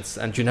 patients,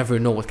 and you never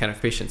know what kind of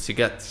patients you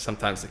get.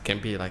 Sometimes it can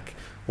be like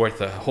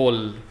worth a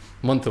whole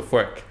month of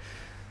work.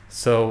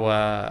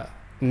 So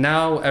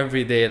now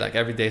every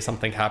day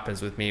something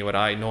happens with me where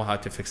I know how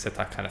to fix it.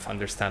 I kind of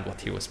understand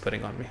what he was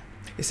putting on me.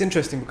 It's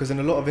interesting because in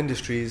a lot of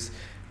industries,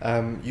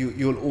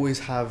 you'll always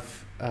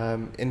have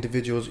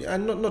individuals,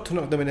 and not to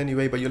knock them in any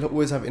way, but you'll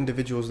always have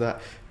individuals that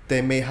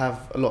they may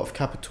have a lot of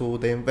capital,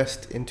 they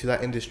invest into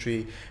that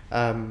industry,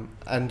 and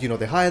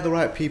they hire the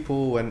right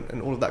people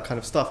and all of that kind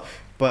of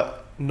stuff.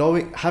 But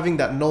having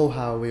that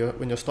know-how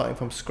when you're starting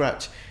from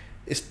scratch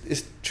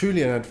is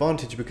truly an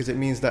advantage, because it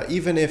means that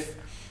even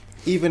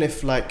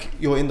if like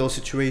you're in those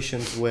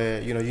situations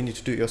where you need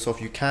to do it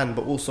yourself, you can.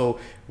 But also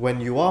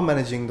when you are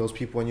managing those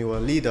people, when you're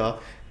a leader,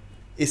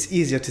 it's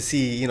easier to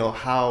see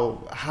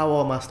how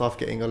are my staff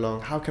getting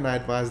along, how can I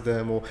advise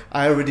them, or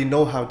I already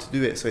know how to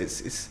do it. So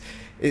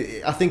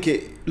I think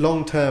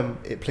long term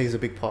it plays a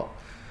big part.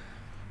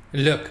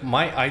 Look,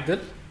 my idol,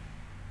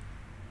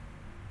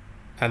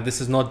 and this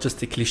is not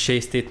just a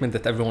cliche statement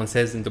that everyone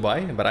says in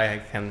Dubai, but I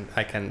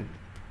can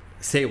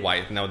say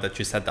why now that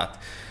you said that,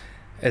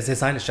 is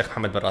His Highness Sheikh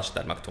Mohammed bin Rashid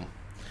Al Maktoum.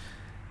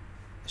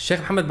 Sheikh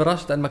Mohammed bin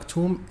Rashid Al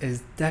Maktoum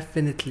is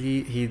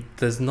definitely, he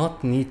does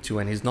not need to,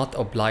 and he's not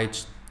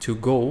obliged to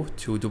go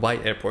to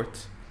Dubai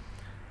airport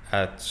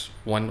at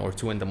 1 or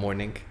 2 in the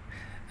morning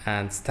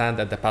and stand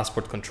at the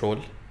passport control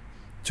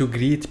to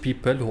greet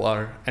people who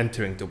are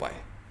entering Dubai.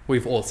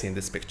 We've all seen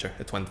this picture.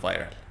 It went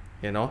viral,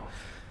 you know.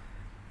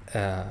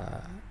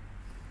 I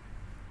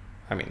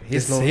mean,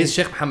 he's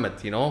Sheikh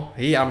Mohammed, you know.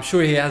 I'm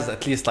sure he has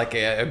at least like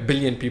a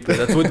billion people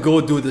that would go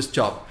do this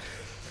job.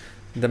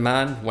 The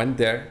man went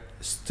there,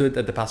 stood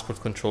at the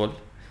passport control,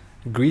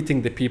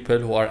 greeting the people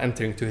who are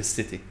entering to his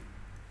city,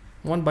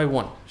 one by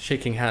one,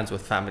 shaking hands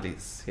with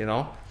families, you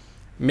know,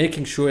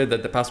 making sure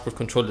that the passport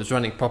control is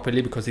running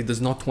properly because he does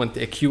not want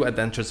a queue at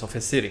the entrance of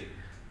his city.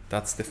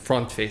 That's the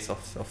front face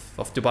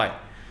of Dubai.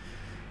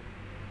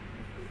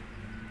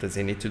 Does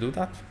he need to do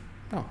that?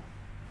 No.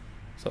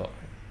 So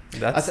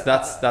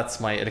that's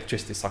my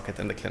electricity socket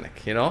in the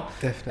clinic, you know.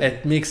 Definitely.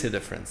 It makes a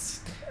difference.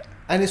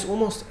 And it's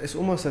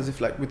almost as if,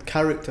 like, with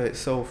character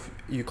itself,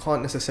 you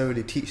can't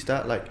necessarily teach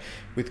that. Like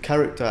with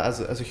character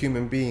as a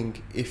human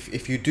being,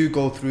 if you do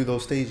go through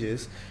those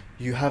stages,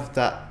 you have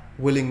that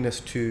willingness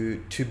to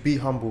be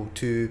humble,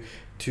 to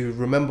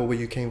remember where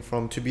you came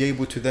from, to be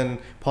able to then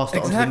pass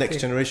that on to the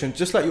next generation,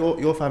 just like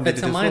your family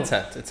did as well.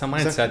 It's a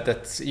mindset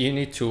that you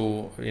need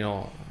to, you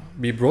know,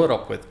 be brought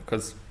up with,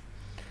 because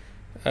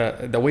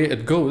the way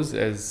it goes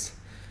is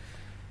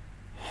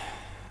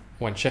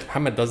when Sheikh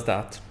Mohammed does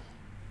that,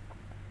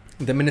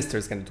 the minister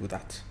is going to do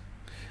that,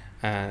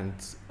 and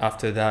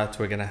after that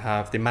we're going to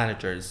have the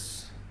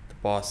managers, the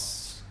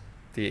boss,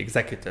 the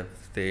executive,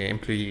 the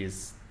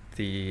employees,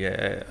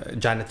 the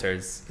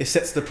janitors. It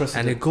sets the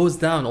precedent, and it goes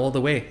down all the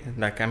way.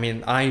 Like, I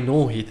mean, I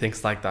know he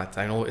thinks like that.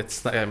 I know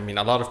I mean,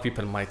 a lot of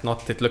people might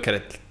not look at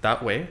it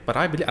that way, but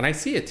I believe, and I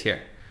see it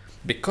here,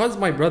 because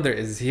my brother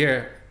is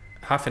here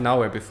half an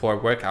hour before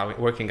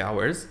working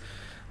hours.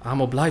 I'm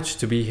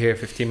obliged to be here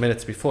 15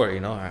 minutes before, you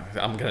know.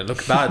 I'm gonna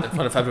look bad in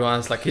front of everyone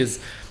else, like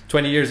he's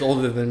 20 years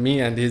older than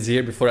me and he's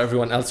here before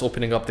everyone else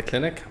opening up the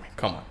clinic. I mean,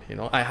 come on, you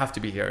know, I have to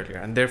be here earlier,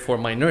 and therefore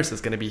my nurse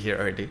is gonna be here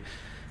early.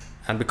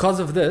 And because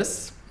of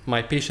this,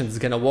 my patient is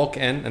gonna walk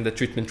in and the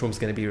treatment room is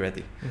gonna be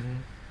ready. Mm-hmm.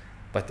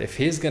 But if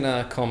he's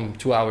gonna come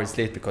 2 hours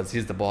late because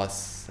he's the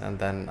boss, and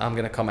then I'm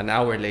gonna come an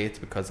hour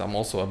late because I'm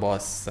also a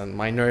boss, and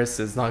my nurse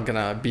is not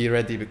gonna be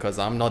ready because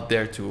I'm not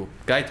there to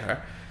guide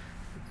her,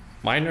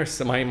 my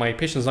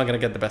patient is not gonna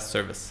get the best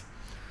service.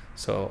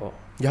 So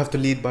you have to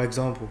lead by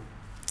example.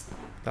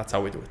 That's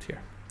how we do it here.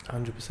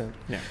 100%.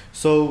 Yeah.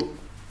 So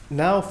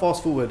now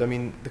fast forward, I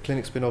mean, the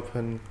clinic's been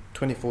open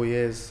 24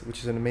 years, which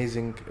is an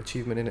amazing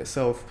achievement in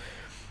itself.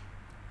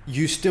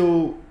 You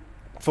still,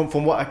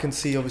 from what I can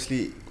see,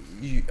 obviously,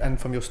 and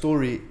from your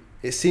story,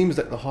 it seems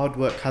that the hard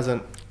work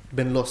hasn't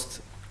been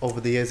lost over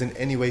the years in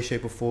any way,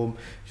 shape or form.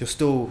 You're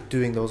still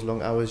doing those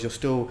long hours. You're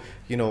still,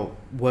 you know,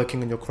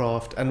 working on your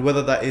craft. And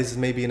whether that is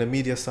maybe in a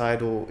media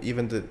side or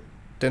even the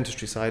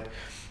dentistry side,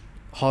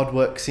 hard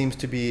work seems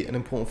to be an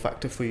important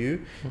factor for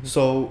you. Mm-hmm.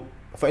 So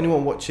for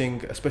anyone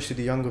watching, especially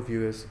the younger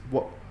viewers,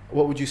 what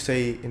would you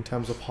say in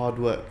terms of hard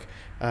work,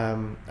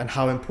 and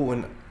how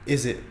important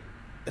is it,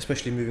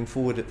 especially moving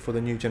forward for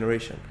the new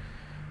generation?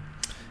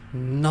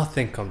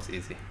 Nothing comes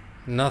easy.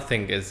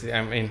 Nothing is,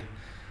 I mean,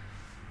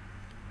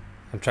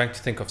 I'm trying to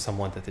think of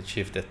someone that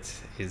achieved it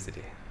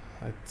easily.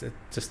 It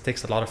just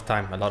takes a lot of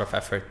time, a lot of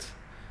effort,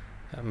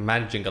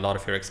 managing a lot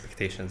of your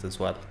expectations as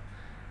well.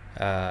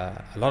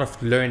 A lot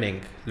of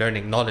learning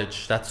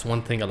knowledge. That's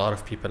one thing a lot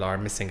of people are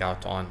missing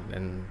out on.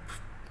 And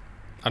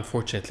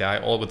unfortunately,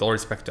 with all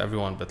respect to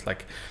everyone, but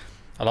like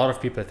a lot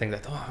of people think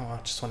that, I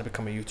just want to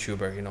become a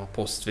YouTuber, you know,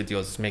 post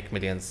videos, make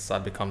millions. I'll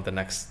become the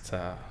next,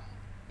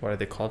 what are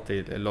they called?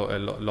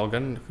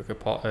 Logan?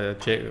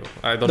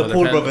 I don't know. The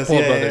Paul brothers.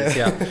 Paul brothers,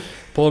 yeah.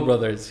 Paul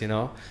brothers, you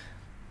know.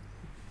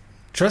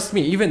 Trust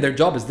me, even their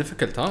job is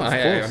difficult. Huh?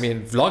 I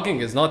mean,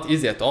 vlogging is not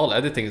easy at all.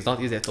 Editing is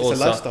not easy at all.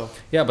 It's a lifestyle.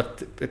 Yeah,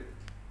 but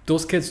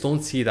those kids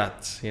don't see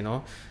that, you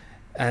know.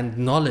 And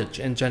knowledge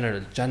in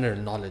general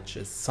knowledge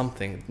is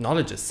something.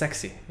 Knowledge is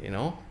sexy, you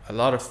know. A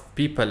lot of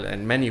people,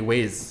 in many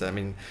ways, I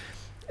mean,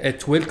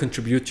 it will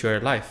contribute to your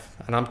life.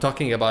 And I'm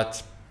talking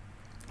about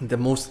the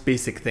most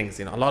basic things,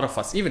 you know. A lot of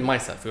us, even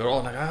myself, we were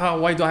all like,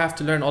 why do I have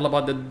to learn all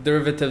about the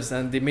derivatives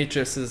and the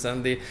matrices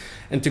and the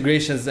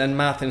integrations and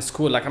math in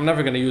school? Like, I'm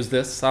never going to use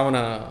this. I want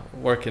to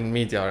work in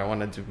media, or I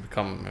want to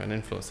become an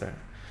influencer.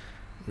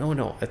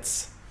 No,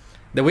 it's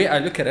the way I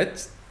look at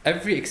it.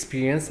 Every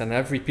experience and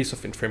every piece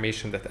of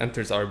information that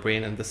enters our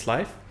brain in this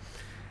life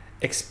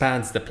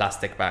expands the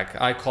plastic bag.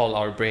 I call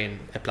our brain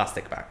a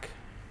plastic bag,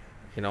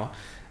 you know.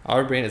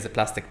 Our brain is a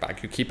plastic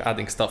bag. You keep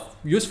adding stuff,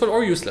 useful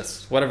or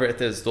useless, whatever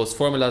it is, those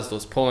formulas,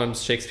 those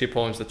poems, Shakespeare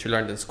poems that you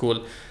learned in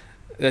school,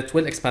 that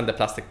will expand the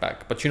plastic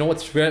bag. But you know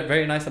what's very,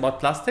 very nice about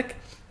plastic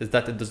is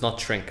that it does not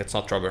shrink. It's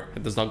not rubber.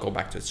 It does not go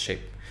back to its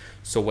shape.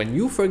 So when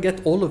you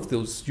forget all of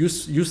those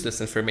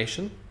useless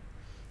information,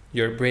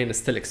 your brain is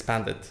still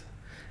expanded.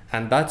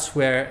 And that's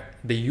where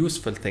the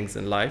useful things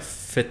in life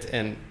fit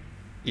in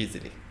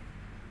easily.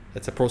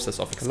 It's a process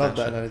of expansion. I love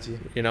that analogy.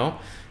 You know?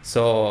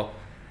 So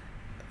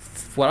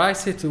what I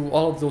say to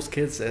all of those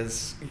kids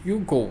is, you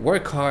go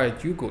work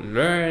hard, you go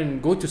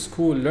learn, go to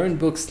school, learn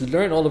books,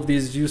 learn all of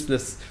these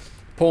useless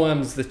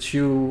poems that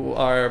you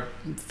are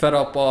fed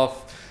up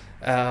of.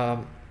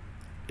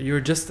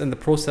 You're just in the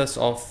process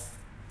of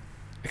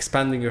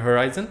expanding your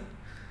horizon.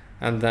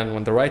 And then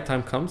when the right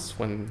time comes,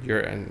 when you're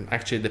in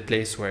actually the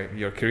place where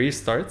your career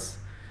starts,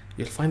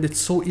 you'll find it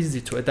so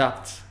easy to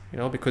adapt, you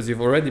know, because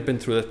you've already been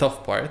through the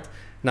tough part.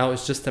 Now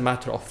it's just a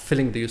matter of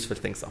filling the useful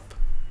things up.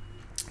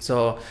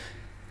 So,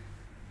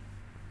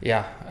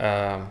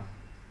 yeah,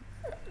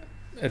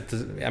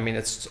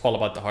 it's all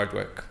about the hard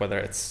work, whether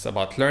it's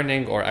about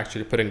learning or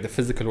actually putting the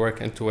physical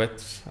work into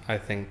it. I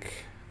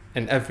think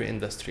in every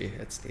industry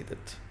it's needed.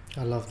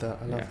 I love that.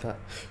 I love that.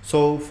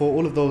 So for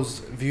all of those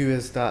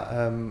viewers that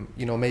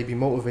you know, may be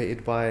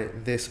motivated by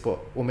this, but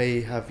or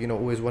may have, you know,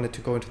 always wanted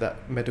to go into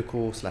that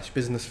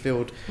medical/business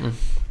field,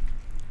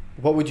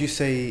 what would you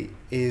say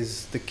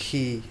is the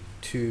key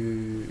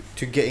to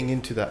getting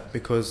into that?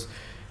 Because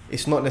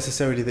it's not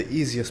necessarily the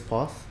easiest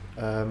path.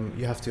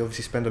 You have to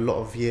obviously spend a lot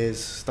of years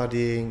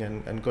studying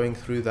and going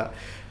through that.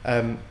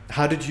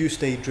 How did you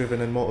stay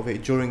driven and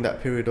motivated during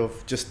that period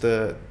of just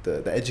the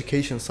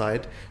education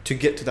side to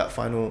get to that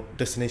final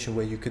destination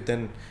where you could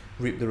then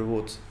reap the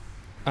rewards?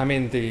 I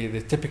mean,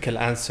 the typical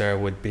answer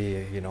would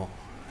be, you know,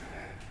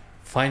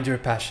 find your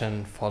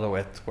passion, follow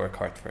it, work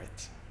hard for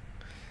it.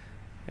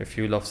 If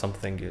you love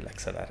something, you'll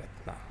excel at it.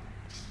 No.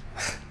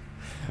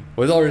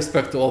 With all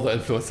respect to all the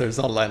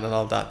influencers online and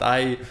all that,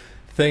 I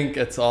think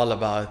it's all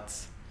about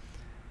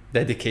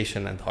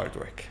dedication and hard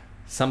work.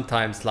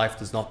 Sometimes life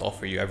does not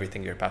offer you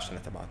everything you're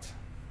passionate about.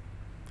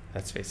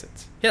 Let's face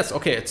it. Yes,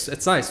 okay,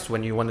 it's nice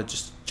when you want to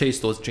just chase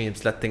those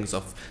dreams, let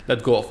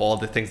go of all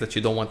the things that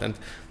you don't want and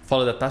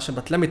follow that passion.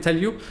 But let me tell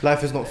you,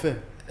 life is not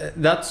fair.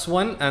 That's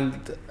one,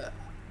 and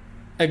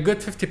a good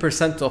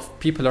 50% of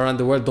people around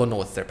the world don't know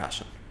what's their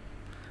passion.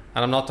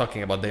 And I'm not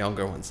talking about the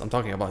younger ones. I'm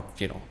talking about,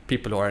 you know,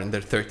 people who are in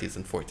their 30s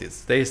and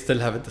 40s. They still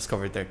haven't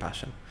discovered their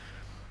passion.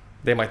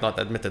 They might not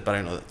admit it, but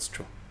I know that's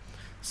true.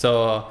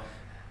 So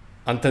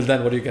until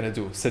then, what are you going to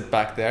do? Sit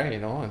back there, you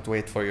know, and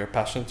wait for your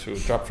passion to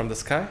drop from the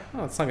sky?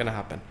 No, it's not going to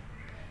happen.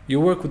 You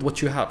work with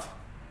what you have,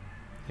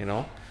 you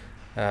know,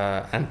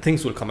 and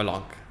things will come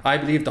along. I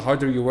believe the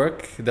harder you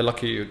work, the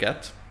luckier you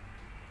get.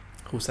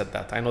 Who said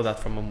that? I know that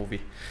from a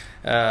movie.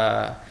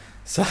 I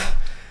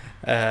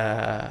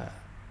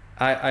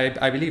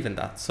believe in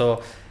that.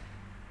 So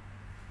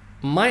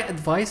my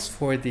advice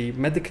for the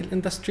medical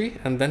industry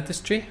and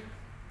dentistry,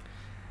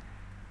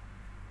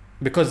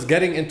 because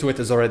getting into it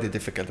is already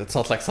difficult. It's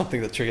not like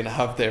something that you're going to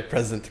have there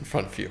present in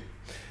front of you.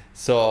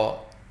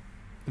 So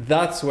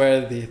that's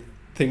where the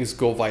things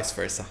go vice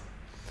versa.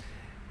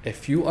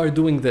 If you are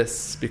doing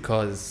this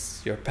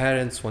because your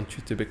parents want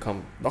you to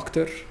become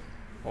doctor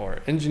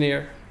or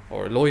engineer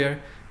or lawyer,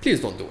 please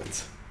don't do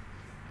it.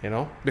 You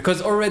know,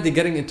 because already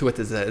getting into it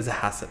is a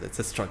hassle. It's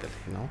a struggle,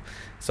 you know.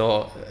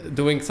 So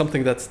doing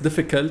something that's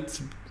difficult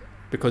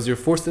because you're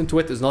forced into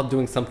it is not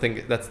doing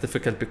something that's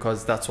difficult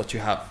because that's what you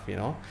have, you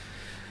know.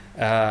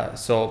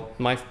 So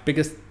my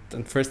biggest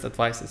and first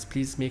advice is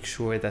please make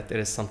sure that it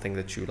is something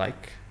that you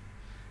like,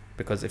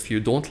 because if you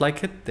don't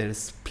like it, there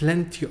is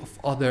plenty of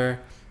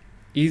other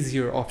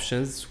easier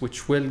options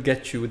which will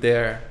get you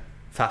there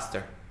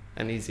faster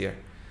and easier.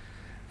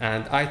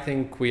 And I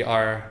think we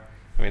are,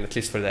 I mean, at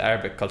least for the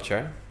Arabic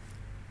culture,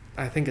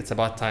 I think it's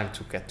about time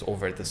to get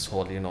over this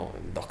whole, you know,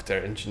 doctor,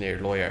 engineer,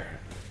 lawyer.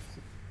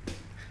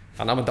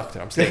 And I'm a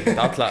doctor, I'm saying it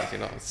out loud, you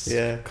know.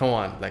 Yeah. Come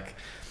on, like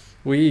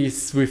we've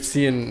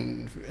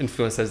seen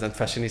influencers and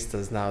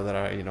fashionistas now that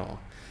are, you know,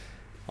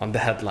 on the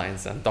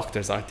headlines, and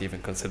doctors aren't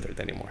even considered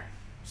anymore.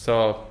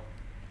 So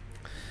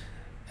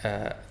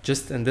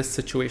just in this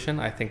situation,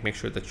 I think make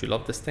sure that you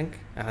love this thing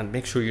and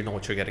make sure you know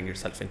what you're getting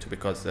yourself into,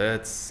 because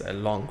it's a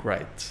long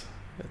ride.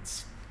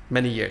 It's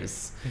many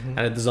years, and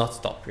it does not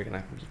stop. You're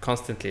gonna be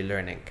constantly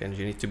learning, and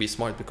you need to be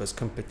smart because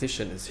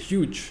competition is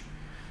huge.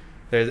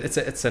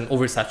 It's an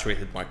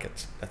oversaturated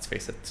market, let's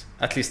face it,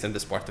 at least in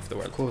this part of the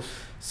world. Of course.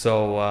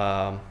 So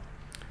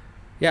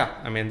yeah,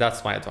 I mean,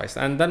 that's my advice.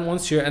 And then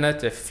once you're in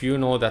it, if you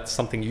know that's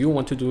something you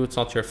want to do, it's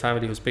not your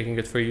family who's picking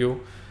it for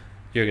you,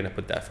 you're gonna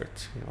put the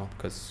effort, you know,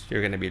 because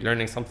you're gonna be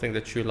learning something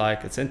that you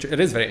like. It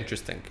is very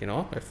interesting, you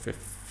know.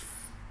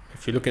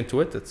 If you look into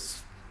it,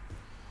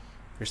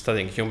 you're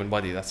studying human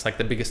body. That's like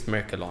the biggest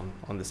miracle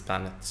on this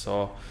planet.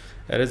 So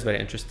it is very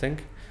interesting,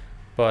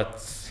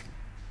 but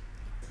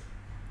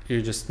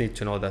you just need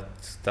to know that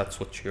that's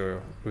what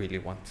you really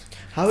want.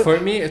 For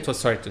me, it was,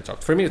 sorry to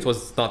interrupt. For me, it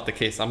was not the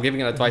case. I'm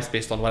giving an advice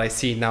based on what I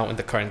see now in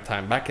the current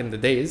time. Back in the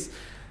days,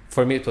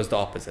 for me, it was the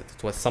opposite.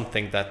 It was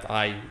something that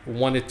I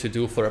wanted to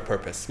do for a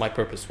purpose. My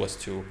purpose was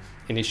to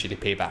initially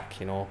pay back,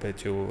 you know,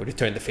 to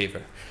return the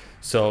favor.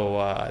 So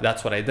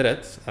that's what I did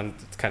it, and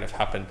it kind of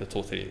happened the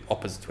totally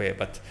opposite way.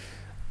 But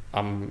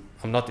I'm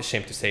not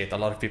ashamed to say it. A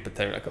lot of people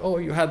tell me like, oh,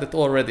 you had it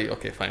already.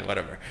 Okay, fine,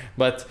 whatever.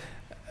 But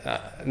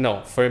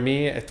no, for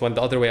me, it went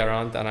the other way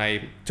around, and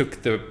I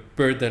took the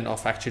burden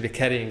of actually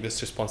carrying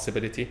this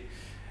responsibility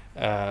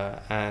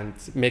and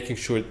making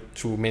sure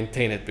to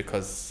maintain it,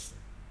 because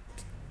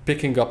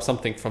picking up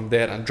something from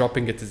there and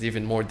dropping it is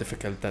even more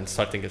difficult than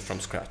starting it from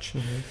scratch.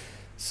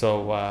 So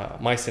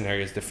my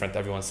scenario is different.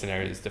 Everyone's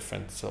scenario is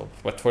different. So,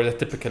 but for the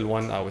typical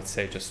one, I would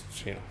say just,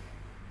 you know,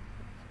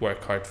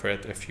 work hard for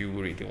it if you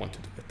really want to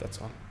do it.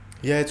 That's all.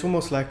 Yeah, it's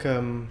almost like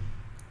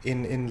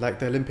in like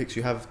the Olympics,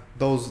 you have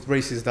those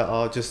races that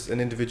are just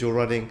an individual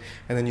running,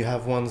 and then you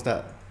have ones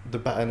that the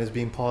baton is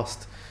being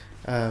passed.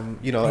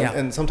 You know, Yeah.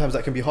 and sometimes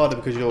that can be harder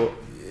because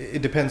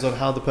it depends on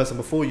how the person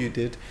before you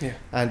did, Yeah.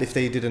 and if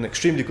they did an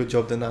extremely good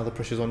job, then now the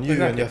pressure's on you,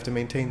 and Exactly. you have to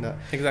maintain that.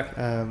 Exactly.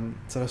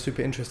 So that's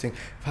super interesting.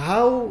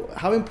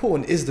 How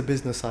important is the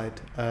business side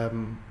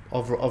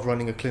of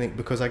running a clinic?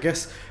 Because I guess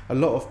a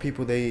lot of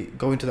people, they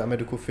go into that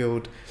medical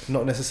field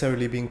not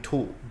necessarily being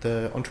taught the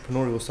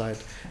entrepreneurial side.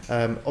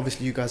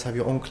 Obviously, you guys have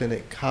your own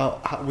clinic.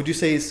 How would you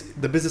say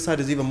the business side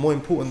is even more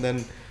important than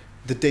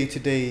the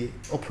day-to-day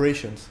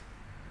operations?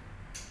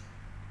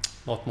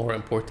 Not more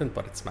important,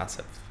 but it's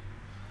massive.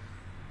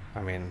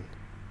 I mean,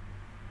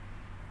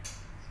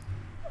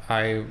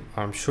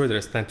 I'm sure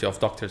there's plenty of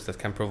doctors that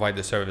can provide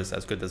the service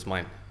as good as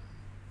mine,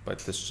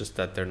 but it's just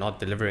that they're not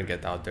delivering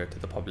it out there to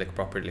the public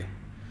properly.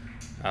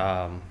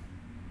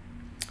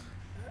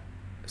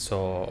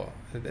 So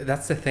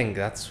that's the thing.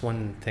 That's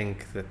one thing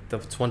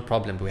that's one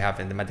problem we have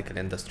in the medical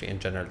industry in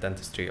general,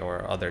 dentistry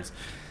or others.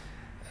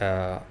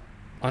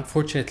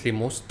 Unfortunately,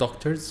 most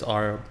doctors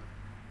are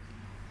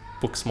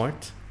book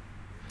smart.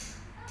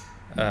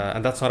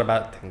 And that's not a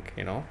bad thing,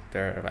 you know.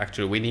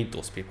 We need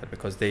those people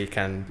because they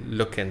can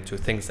look into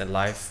things in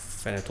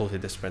life in a totally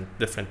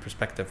different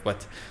perspective.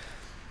 But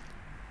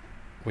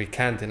we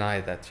can't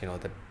deny that, you know,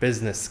 the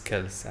business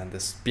skills and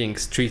this being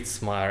street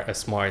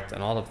smart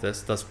and all of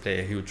this does play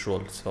a huge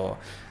role. So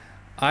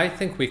I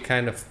think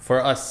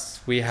for us,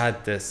 we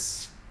had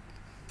this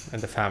in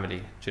the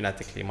family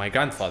genetically. My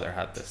grandfather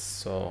had this.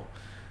 So,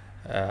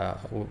 I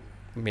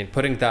mean,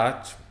 putting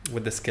that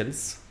with the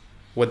skills,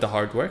 with the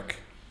hard work,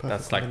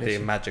 that's like the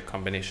magic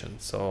combination.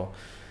 So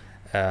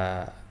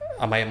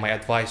my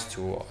advice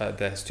to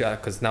the student,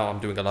 because now I'm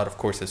doing a lot of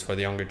courses for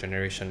the younger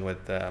generation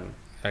with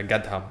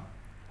Gadham.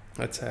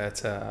 It's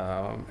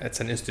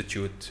an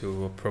institute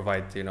to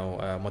provide, you know,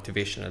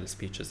 motivational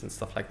speeches and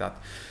stuff like that.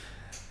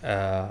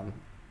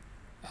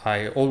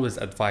 I always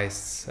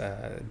advise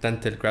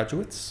dental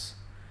graduates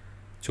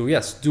to,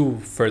 yes, do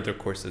further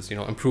courses, you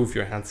know, improve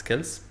your hand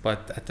skills,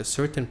 but at a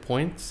certain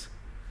point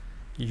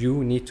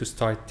you need to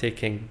start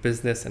taking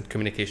business and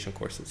communication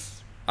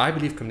courses. I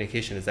believe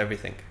communication is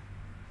everything,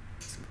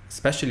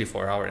 especially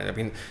for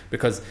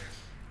because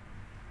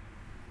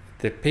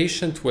the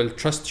patient will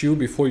trust you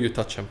before you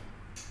touch him.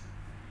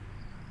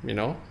 You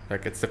know,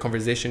 like it's the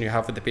conversation you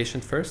have with the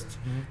patient first,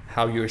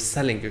 how you're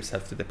selling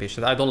yourself to the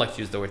patient. I don't like to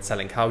use the word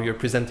selling. How you're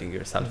presenting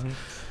yourself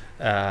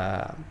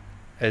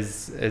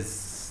is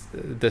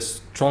the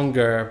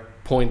stronger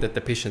point that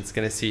the patient's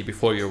gonna see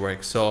before your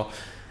work. So.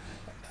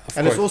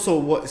 And it's also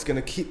what is going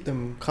to keep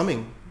them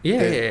coming.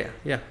 Yeah.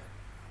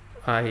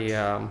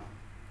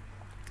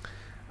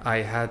 I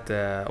had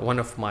one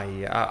of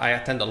my I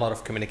attend a lot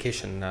of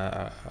communication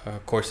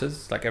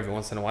courses, like every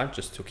once in a while,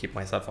 just to keep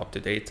myself up to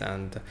date.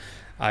 And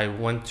I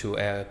went to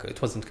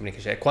it wasn't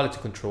communication, a quality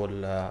control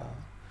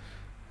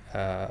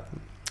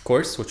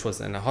course, which was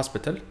in a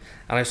hospital,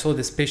 and I saw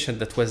this patient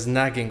that was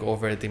nagging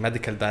over the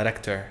medical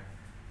director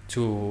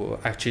to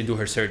actually do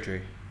her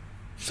surgery.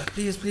 She's like,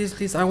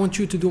 please, I want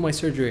you to do my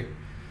surgery.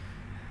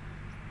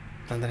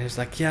 And then he was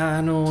like, yeah, I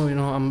know, you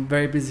know, I'm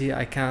very busy,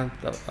 I can't.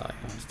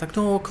 It's like,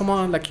 no, come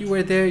on, like you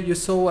were there, you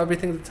saw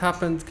everything that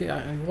happened.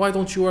 Why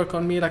don't you work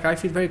on me? Like I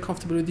feel very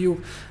comfortable with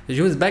you. And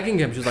she was begging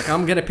him. She was like,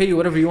 I'm gonna pay you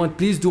whatever you want.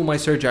 Please do my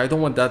surgery. I don't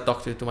want that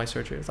doctor to do my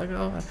surgery. It's like,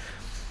 oh.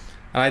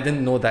 And I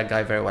didn't know that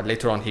guy very well.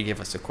 Later on, he gave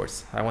us a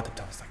course. I was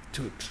like,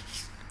 dude,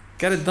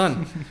 get it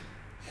done.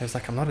 He was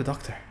like, I'm not a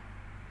doctor.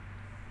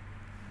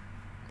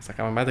 It's like,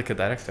 I'm a medical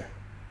director.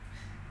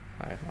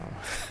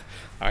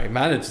 I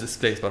manage this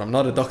place, but I'm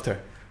not a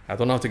doctor. I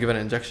don't know how to give an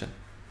injection.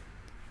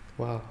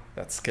 Wow.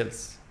 That's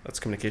skills. That's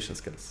communication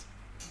skills.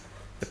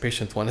 The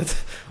patient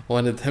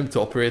wanted him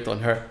to operate on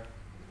her.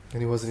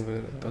 And he wasn't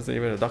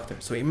even a doctor.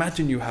 So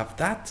imagine you have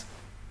that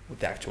with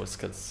the actual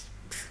skills.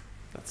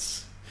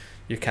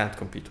 You can't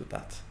compete with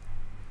that.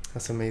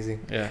 That's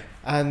amazing. Yeah.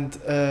 And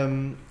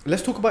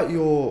let's talk about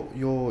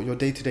your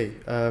day-to-day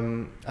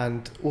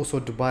and also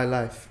Dubai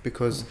life,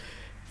 because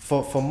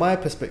from my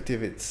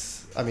perspective,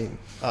 it's, I mean,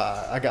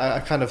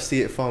 I kind of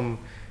see it from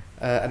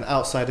an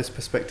outsider's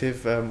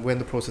perspective. We're in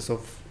the process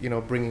of, you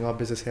know, bringing our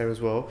business here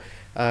as well.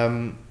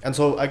 And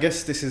so I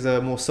guess this is a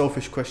more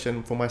selfish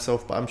question for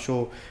myself, but I'm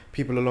sure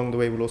people along the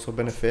way will also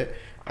benefit.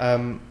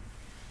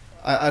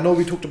 I know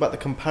we talked about the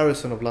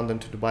comparison of London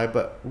to Dubai,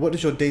 but what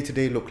does your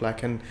day-to-day look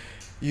like? And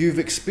you've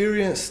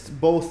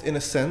experienced both in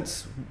a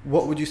sense.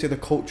 What would you say the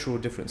cultural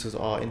differences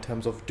are in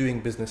terms of doing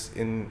business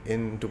in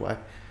Dubai?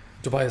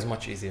 Dubai is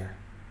much easier.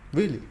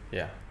 Really?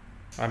 Yeah.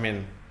 I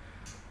mean,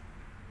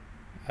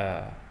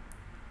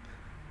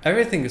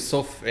 everything is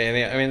so...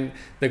 I mean,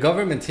 the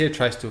government here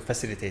tries to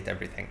facilitate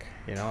everything,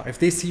 you know? If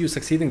they see you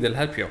succeeding, they'll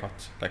help you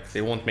out. Like,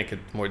 they won't make it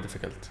more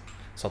difficult.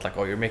 It's not like,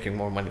 oh, you're making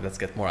more money, let's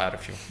get more out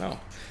of you. No.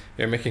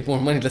 You're making more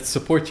money, let's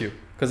support you.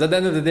 Because at the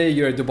end of the day,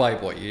 you're a Dubai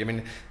boy. I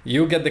mean,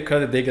 you get the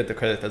credit, they get the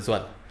credit as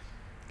well.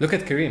 Look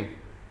at Kareem,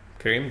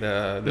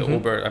 the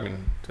Uber. I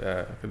mean,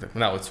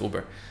 now it's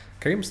Uber.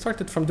 Kareem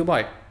started from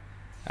Dubai,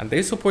 and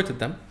they supported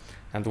them.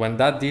 And when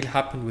that deal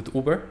happened with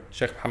Uber,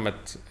 Sheikh Mohammed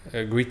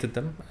greeted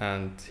them,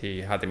 and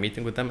he had a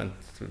meeting with them and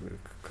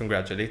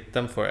congratulated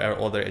them for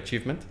all their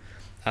achievement.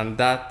 And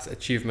that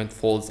achievement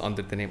falls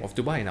under the name of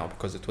Dubai now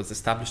because it was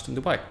established in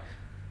Dubai.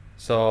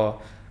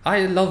 So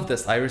I love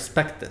this. I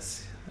respect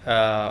this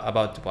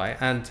about Dubai,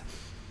 and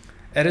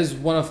it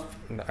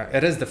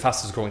is the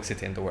fastest growing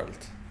city in the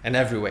world in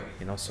every way.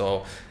 You know,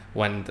 so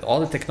when all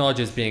the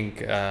technology is being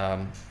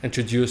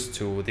introduced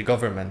to the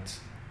government,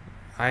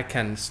 I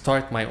can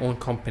start my own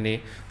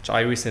company, which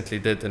I recently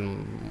did,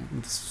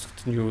 and this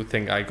new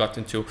thing I got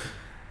into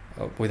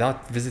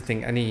without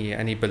visiting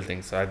any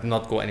buildings. I did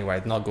not go anywhere. I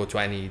did not go to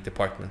any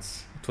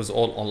departments. It was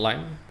all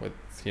online with,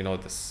 you know,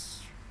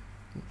 this,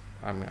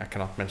 I mean, I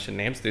cannot mention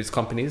names. There's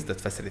companies that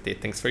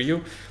facilitate things for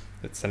you.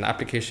 It's an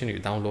application you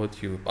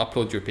download, you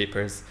upload your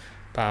papers,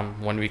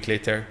 bam, 1 week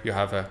later you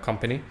have a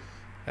company.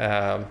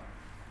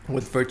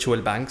 With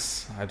virtual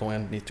banks, I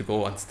don't need to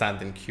go and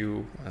stand in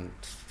queue and,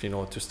 you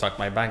know, to start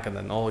my bank, and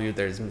then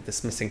there's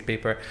this missing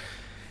paper.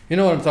 You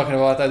know what I'm talking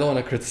about. I don't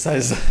want to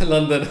criticize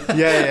London.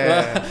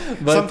 Yeah.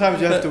 But sometimes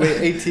you have to wait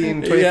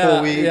 18,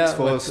 24 weeks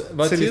for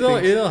but silly you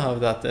don't things. have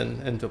that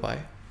in Dubai.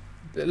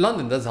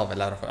 London does have a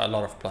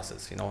lot of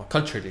pluses, you know,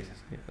 culturally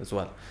as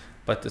well.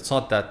 But it's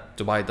not that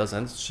Dubai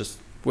doesn't. It's just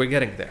we're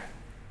getting there.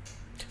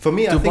 For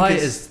me, Dubai I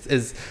think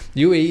is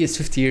UAE is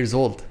 50 years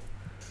old.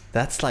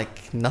 That's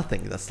like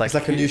nothing. That's like it's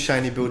like a new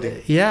shiny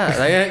building. Yeah,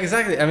 like,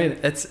 exactly. I mean,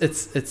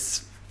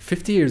 it's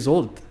 50 years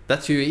old.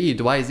 That's UAE.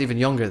 Dubai is even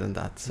younger than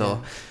that.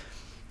 So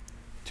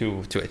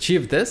to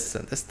achieve this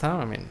and this time,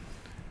 I mean,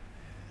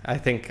 I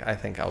think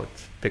I would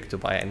pick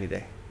Dubai any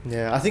day.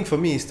 Yeah, I think for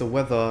me it's the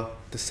weather,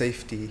 the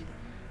safety,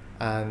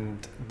 and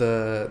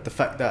the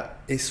fact that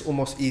it's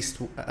almost east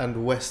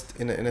and west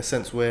in a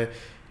sense where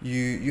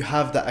you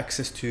have that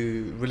access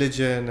to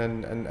religion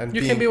and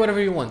you can be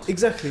whatever you want.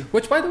 Exactly.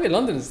 Which, by the way,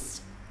 London is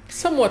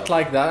somewhat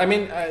like that. I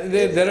mean,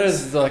 there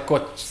is like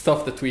what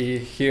stuff that we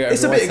hear.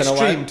 It's a bit once in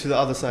extreme a while. to the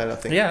other side, I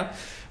think. Yeah,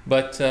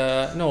 but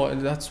no,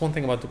 that's one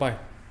thing about Dubai.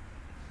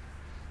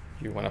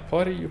 You wanna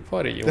party, you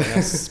party. You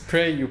wanna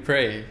pray, you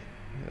pray.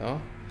 You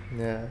know.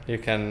 Yeah. You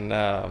can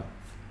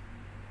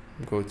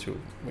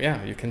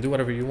you can do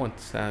whatever you want,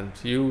 and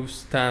you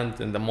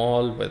stand in the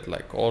mall with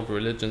like all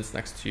religions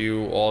next to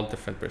you, all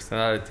different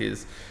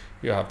personalities.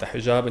 You have the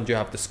hijab, and you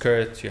have the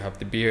skirt, you have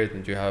the beard,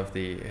 and you have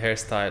the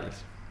hairstyle.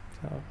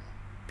 So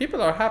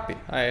people are happy.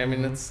 I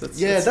mean, it's that's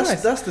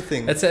nice. That's the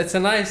thing. It's a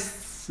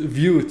nice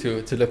view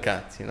to look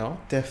at, you know.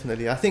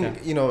 Definitely, I think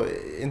you know,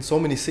 in so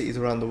many cities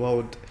around the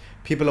world,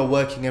 people are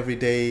working every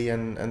day,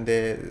 and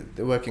they're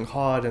working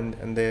hard,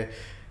 and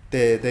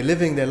they're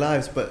living their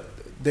lives, but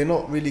they're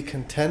not really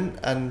content.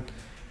 And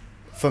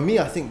for me,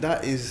 I think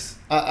that is,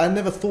 I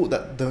never thought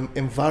that the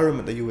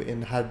environment that you were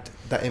in had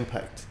that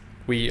impact.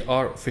 We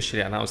are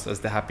officially announced as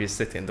the happiest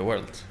city in the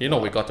world. You know,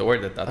 we got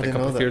awarded that a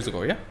couple of years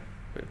ago. Yeah,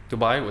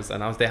 Dubai was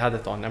announced. They had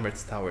it on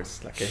Emirates Towers,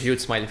 like a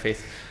huge smiley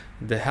face.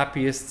 The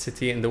happiest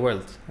city in the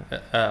world,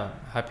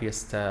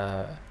 happiest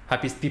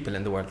people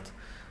in the world.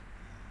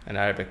 In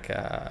Arabic,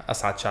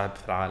 أسعد شعب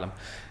في العالم.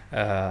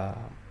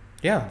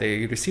 Yeah,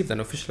 they received an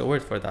official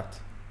award for that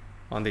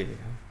on the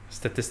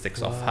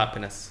statistics of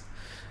happiness.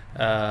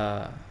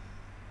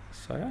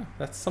 So yeah,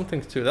 that's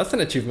something too. That's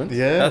an achievement.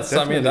 Yeah, that's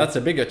I mean, that's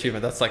a big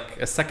achievement. That's like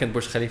a second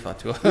Burj Khalifa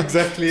to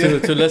exactly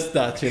to list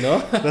that, you know.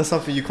 That's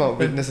something you can't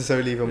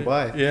necessarily even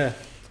buy. Yeah.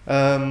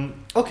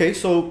 Okay,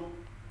 so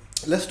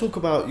let's talk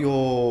about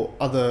your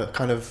other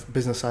kind of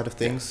business side of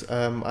things.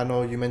 I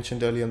know you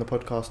mentioned earlier in the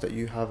podcast that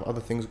you have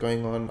other things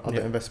going on,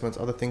 other investments,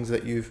 other things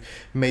that you've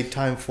made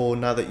time for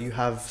now that you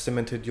have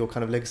cemented your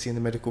kind of legacy in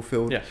the medical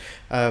field. Yeah.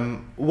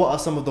 What are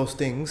some of those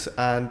things,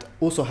 and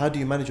also how do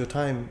you manage your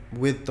time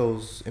with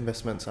those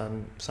investments and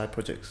side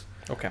projects?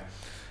 Okay.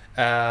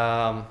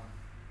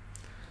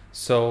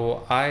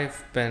 So I've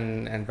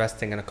been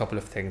investing in a couple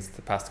of things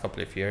the past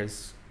couple of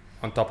years.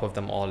 On top of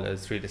them all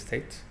is real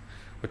estate,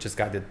 which is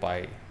guided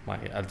by my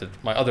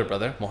other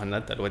brother,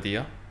 Mohammed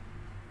Al-Wadiya,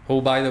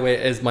 who, by the way,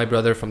 is my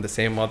brother from the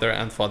same mother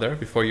and father,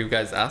 before you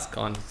guys ask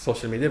on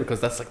social media, because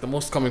that's like the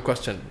most common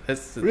question.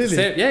 It's really?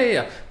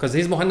 Yeah. Because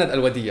he's Mohammed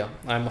Al-Wadiya.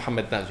 I'm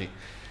Mohammed Naji.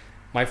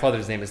 My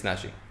father's name is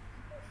Naji,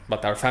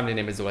 but our family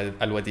name is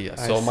Al-Wadiya.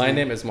 So my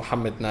name is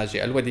Mohammed Naji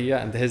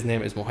Al-Wadiya, and his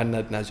name is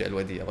Mohammed Naji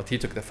Al-Wadiya. But he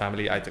took the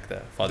family, I took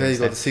the father's There you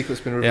go, name. the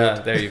secret's been revealed.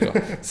 Yeah, there you go.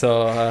 So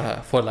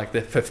for like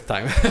the 5th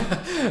time,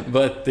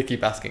 but they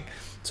keep asking.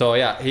 So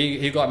yeah,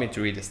 he got me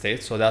to real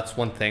estate. So that's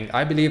one thing.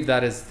 I believe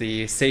that is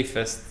the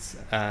safest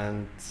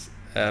and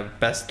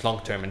best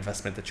long-term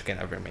investment that you can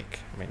ever make.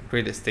 I mean,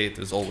 real estate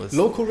is always...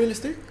 Local real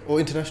estate or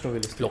international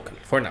real estate? Local,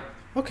 for now.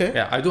 Okay.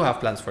 Yeah, I do have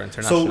plans for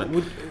international.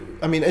 So,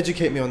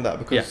 educate me on that,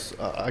 because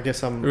I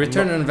guess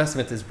Return on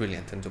investment is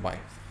brilliant in Dubai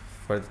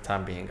for the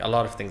time being. A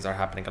lot of things are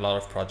happening, a lot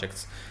of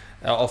projects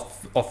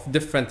of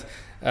different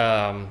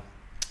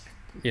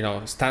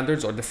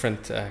standards or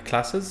different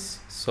classes.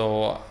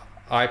 So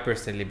I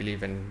personally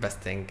believe in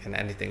investing in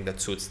anything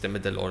that suits the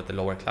middle or the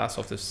lower class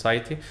of the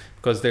society,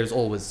 because there's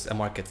always a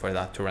market for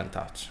that to rent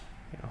out.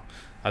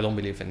 I don't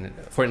believe in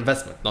for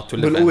investment, not to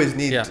live in. We'll always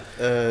need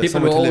people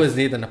will always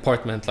need an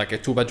apartment, like a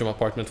 2-bedroom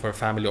apartment for a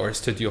family, or a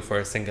studio for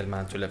a single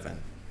man to live in.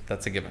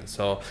 That's a given.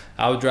 So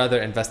I would rather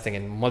investing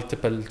in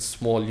multiple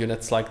small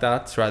units like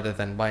that rather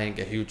than buying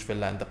a huge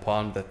villa in the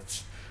Palm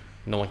that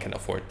no one can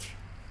afford.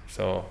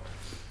 So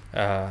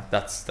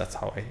that's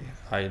how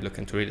I look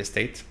into real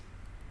estate.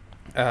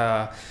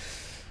 I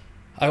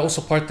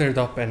also partnered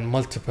up in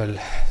multiple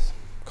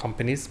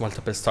companies,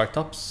 multiple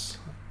startups.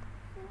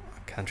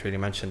 I can't really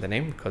mention the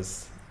name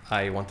because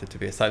I wanted to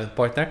be a silent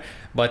partner,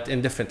 but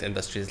in different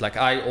industries. Like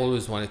I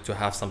always wanted to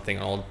have something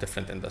in all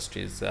different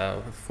industries,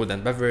 food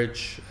and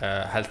beverage,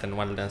 health and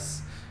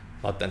wellness,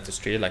 not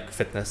dentistry, like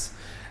fitness,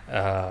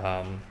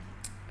 and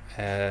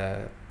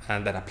then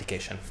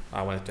application.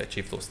 I wanted to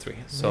achieve those 3.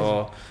 Amazing.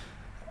 So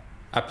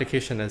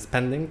application is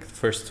pending.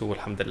 First 2,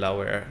 alhamdulillah,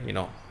 were,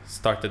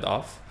 started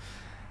off,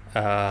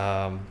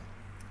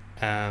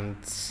 and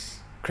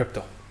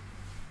crypto.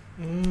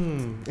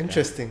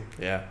 Interesting.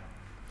 Yeah.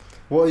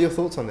 What are your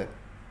thoughts on it?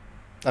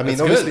 I mean,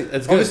 it's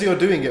obviously you're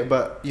doing it,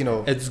 but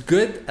it's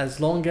good as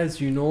long as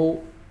you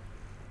know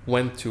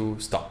when to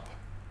stop.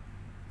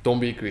 Don't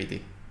be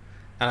greedy,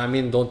 and I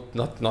mean,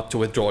 not to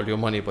withdraw all your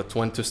money, but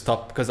when to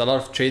stop, because a lot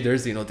of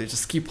traders, they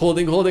just keep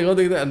holding,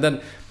 and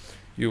then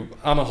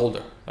I'm a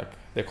holder, like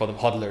they call them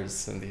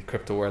hodlers in the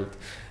crypto world.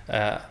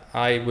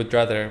 I would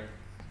rather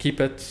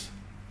keep it.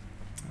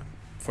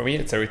 For me,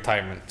 it's a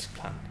retirement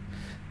plan.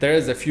 There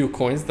is a few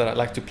coins that I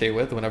like to play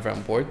with whenever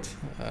I'm bored.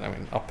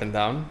 Up and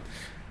down.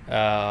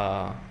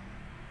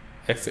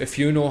 If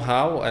you know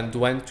how and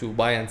when to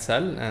buy and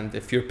sell, and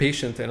if you're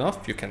patient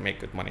enough, you can make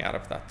good money out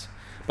of that.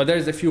 But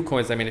there's a few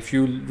coins, if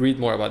you read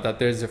more about that,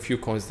 there's a few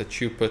coins that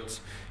you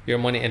put your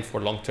money in for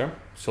long term.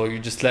 So you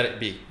just let it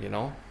be,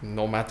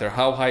 no matter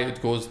how high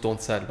it goes,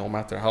 don't sell. No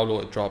matter how low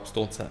it drops,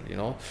 don't sell,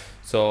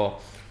 So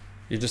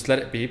you just let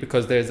it be,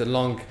 because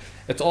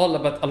it's all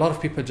about, a lot of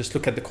people just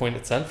look at the coin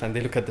itself and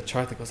they look at the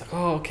chart and goes like,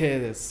 oh, okay,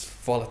 it's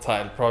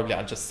volatile. Probably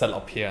I'll just sell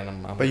up here and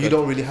I'm But you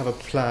don't really have a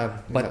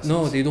plan. But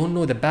no, they don't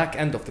know the back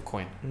end of the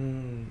coin.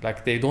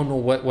 Like they don't know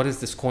what is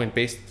this coin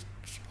based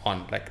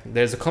on. Like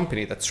there's a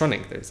company that's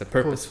running, there's a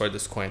purpose for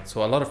this coin.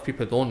 So a lot of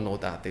people don't know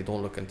that, they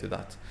don't look into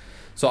that.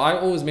 So I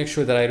always make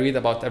sure that I read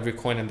about every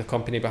coin and the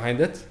company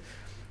behind it.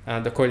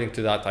 And according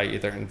to that, I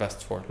either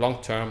invest for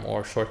long term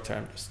or short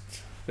term.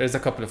 There's a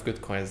couple of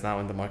good coins now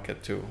in the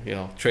market to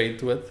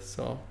trade with.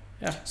 So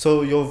yeah.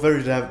 So you're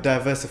very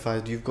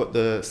diversified. You've got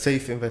the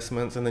safe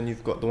investments, and then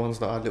you've got the ones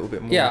that are a little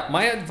bit more. Yeah,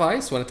 my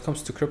advice when it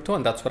comes to crypto,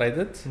 and that's what I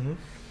did.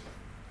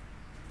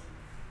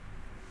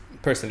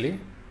 Personally,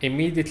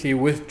 immediately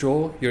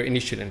withdraw your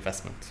initial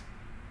investment.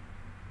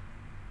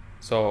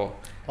 So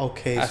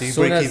okay, so you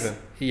break even.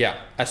 Yeah,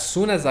 as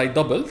soon as I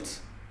doubled,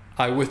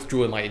 I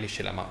withdrew my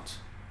initial amount.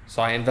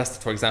 So I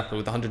invested, for example,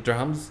 with 100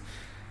 dirhams.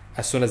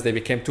 As soon as they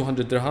became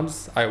 200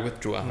 dirhams, I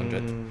withdrew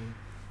 100.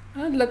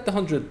 And let the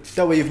 100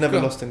 That way you've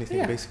never lost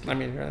anything, basically.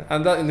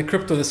 And that, in the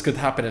crypto, this could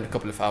happen in a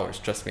couple of hours,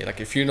 trust me.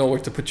 Like if you know where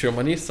to put your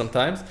money,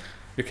 sometimes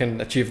you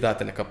can achieve that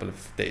in a couple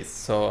of days.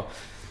 So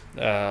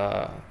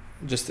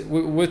just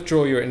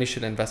withdraw your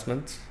initial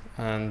investment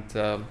and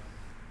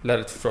let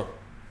it flow.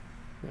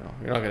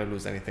 You're not going to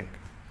lose anything.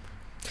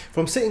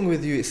 From sitting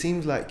with you, it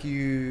seems like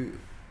you're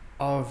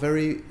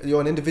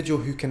an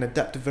individual who can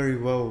adapt very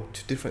well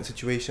to different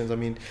situations.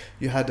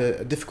 You had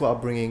a difficult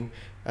upbringing,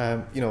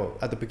 at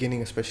the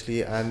beginning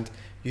especially, and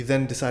you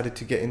then decided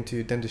to get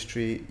into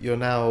dentistry. You're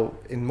now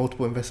in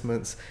multiple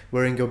investments,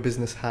 wearing your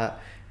business hat,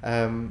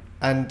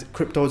 and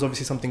crypto is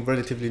obviously something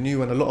relatively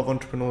new, and a lot of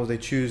entrepreneurs, they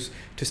choose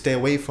to stay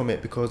away from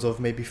it because of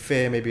maybe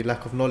fear, maybe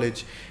lack of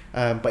knowledge.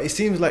 But it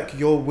seems like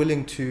you're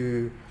willing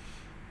to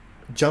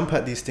jump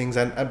at these things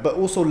but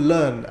also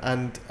learn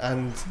and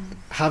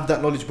have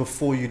that knowledge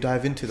before you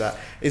dive into that.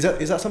 Is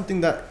that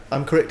something that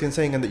I'm correct in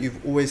saying and that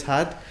you've always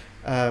had,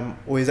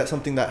 or is that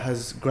something that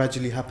has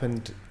gradually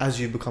happened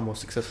as you become more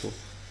successful?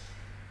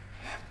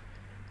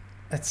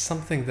 It's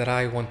something that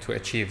I want to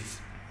achieve.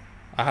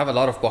 I have a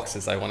lot of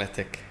boxes I want to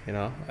tick,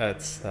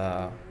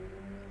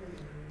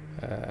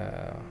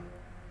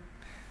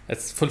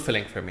 it's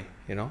fulfilling for me,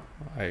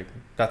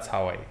 that's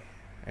how I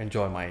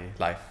enjoy my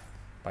life,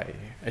 by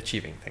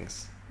achieving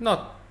things,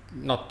 not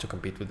to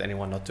compete with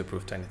anyone, not to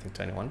prove anything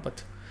to anyone,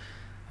 but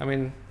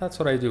that's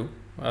what I do.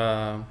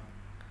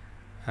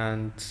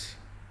 And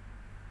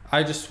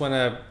I just want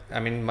to,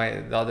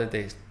 the other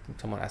day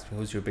someone asked me,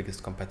 who's your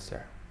biggest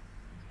competitor?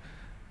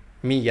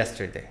 Me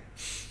yesterday.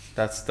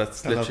 That's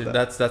literally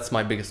that's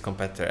my biggest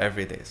competitor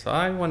every day. So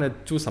I want to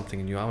do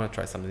something new. I want to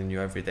try something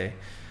new every day,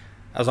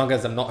 as long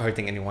as I'm not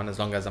hurting anyone, as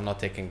long as I'm not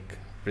taking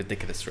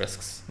ridiculous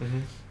risks.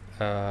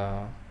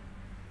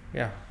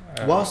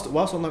 Whilst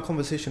on that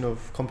conversation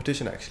of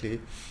competition,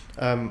 actually,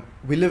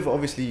 we live,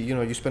 obviously,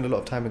 you spend a lot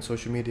of time in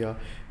social media.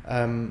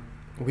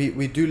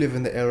 we do live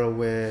in the era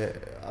where,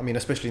 I mean,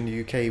 especially in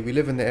the UK, we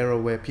live in the era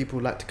where people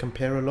like to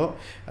compare a lot.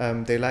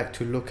 They like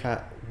to look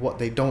at what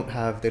they don't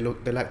have. They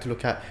like to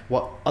look at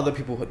what other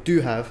people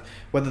do have,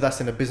 whether that's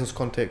in a business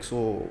context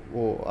or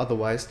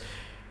otherwise.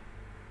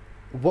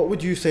 What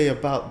would you say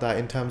about that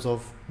in terms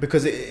of,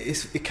 because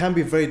it can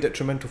be very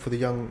detrimental for the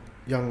young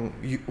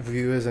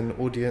viewers and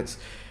audience.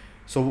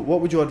 So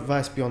what would your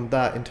advice be on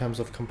that in terms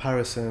of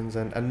comparisons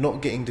and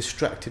not getting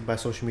distracted by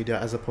social media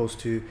as opposed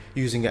to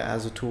using it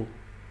as a tool?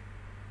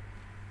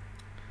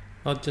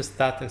 Not just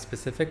that in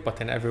specific,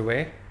 but in every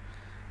way.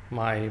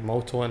 My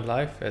motto in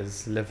life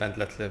is live and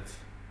let live.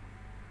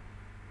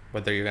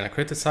 Whether you're going to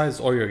criticize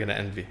or you're going to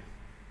envy,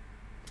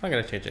 it's not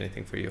going to change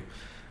anything for you.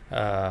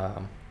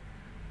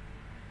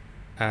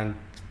 And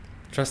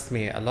trust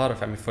me,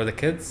 for the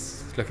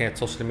kids looking at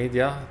social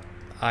media,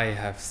 I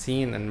have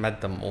seen and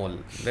met them all.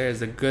 There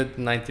is a good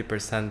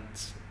 90%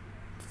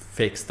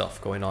 fake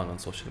stuff going on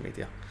social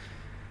media.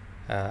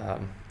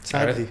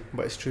 Sadly,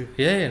 but it's true.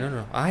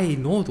 No. I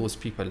know those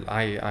people.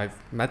 I've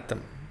met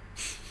them.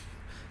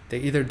 They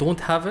either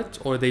don't have it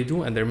or they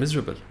do, and they're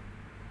miserable.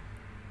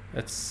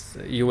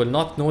 You will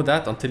not know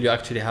that until you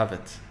actually have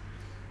it.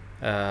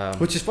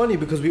 Which is funny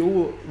because we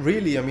all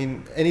really, I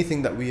mean,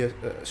 anything that we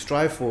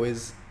strive for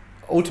is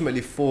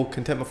ultimately for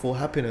contentment, for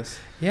happiness.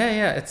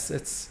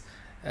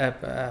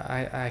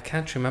 I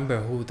can't remember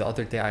who the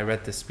other day I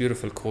read this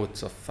beautiful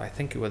quote of, I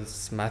think it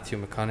was Matthew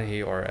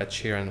McConaughey or Ed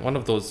Sheeran, one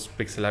of those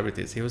big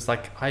celebrities. He was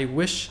like, I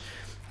wish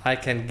I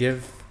can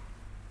give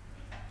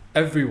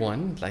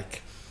everyone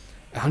like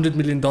 $100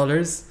 million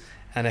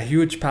and a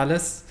huge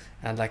palace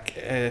and like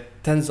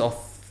tons of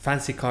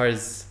fancy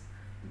cars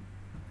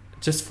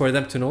just for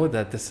them to know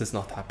that this is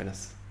not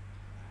happiness.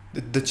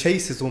 The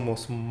chase is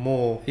almost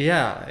more.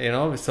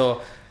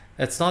 So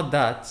it's not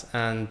that.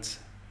 And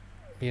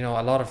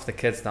a lot of the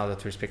kids now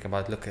that we're speaking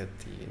about, look at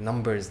the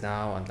numbers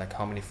now and like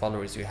how many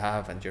followers you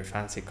have and your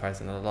fancy cars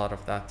and a lot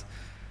of that.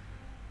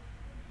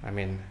 I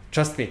mean,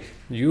 trust me,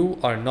 you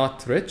are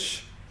not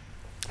rich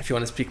if you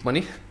want to speak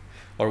money,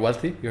 or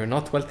wealthy. You're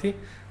not wealthy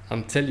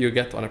until you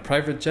get on a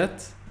private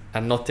jet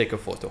and not take a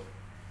photo.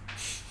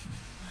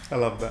 I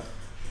love that.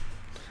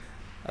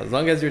 As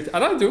long as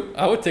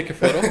I would take a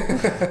photo.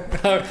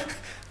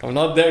 I'm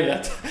not there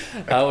yet.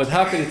 I would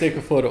happily take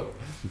a photo.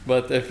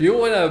 But if you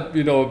want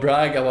to,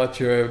 brag about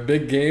your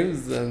big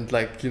games and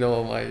like,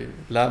 my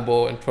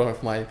Lambo in front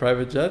of my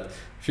private jet,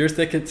 if you're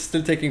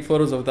still taking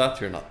photos of that,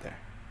 you're not there,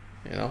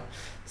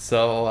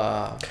 So.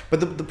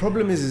 But the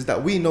problem is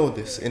that we know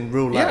this in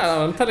real life. Yeah,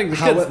 I'm telling the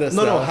kids this.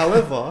 No.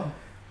 However,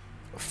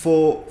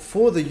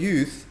 for the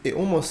youth, it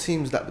almost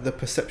seems that the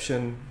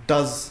perception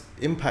does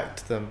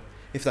impact them,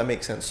 if that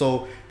makes sense.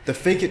 So the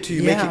fake it till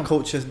you make it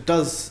culture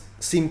does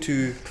seem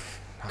to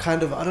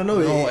kind of, I don't know.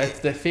 No, it's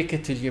the fake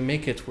it till you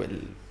make it will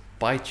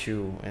bite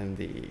you in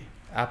the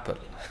apple.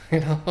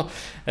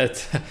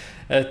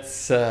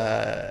 It's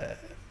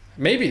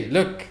maybe,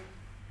 look,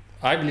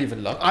 I believe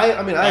in luck. I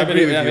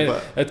agree with you,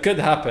 but it could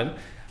happen,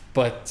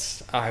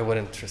 but I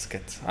wouldn't risk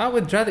it. I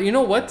would rather, you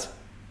know what?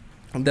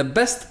 The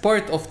best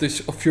part of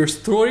your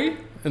story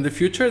in the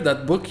future,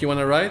 that book you want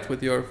to write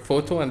with your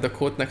photo and the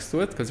quote next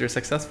to it because you're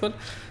successful,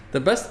 the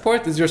best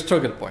part is your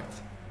struggle part.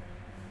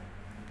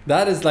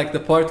 That is like the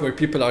part where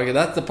people argue.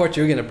 That's the part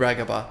you're going to brag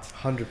about.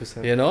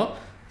 100%.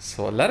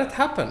 So let it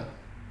happen.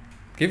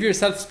 Give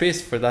yourself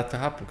space for that to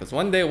happen. Because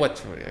one day,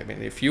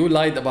 if you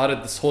lied about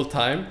it this whole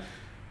time,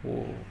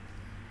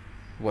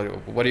 what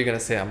are you going to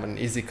say? I'm an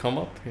easy come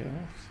up,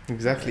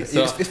 Exactly.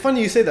 So, it's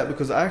funny you say that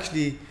because I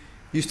actually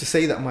used to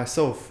say that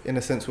myself in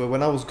a sense where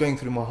when I was going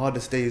through my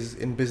hardest days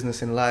in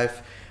business, in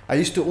life, I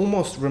used to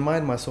almost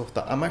remind myself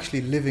that I'm actually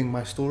living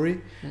my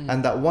story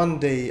and that one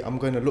day I'm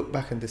going to look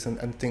back at this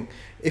and think,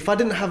 if I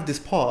didn't have this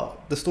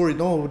part, the story,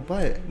 no one would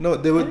buy it. No,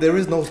 there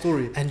is no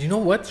story. And you know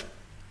what?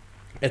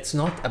 It's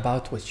not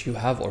about what you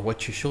have or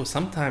what you show.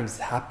 Sometimes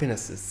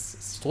happiness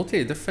is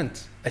totally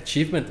different.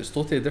 Achievement is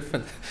totally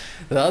different.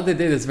 The other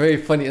day, this very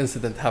funny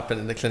incident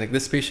happened in the clinic.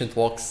 This patient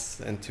walks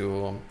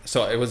into...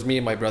 So it was me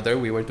and my brother.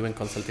 We were doing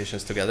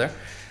consultations together.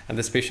 And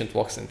this patient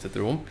walks into the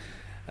room.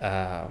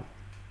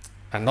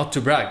 And not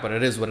to brag, but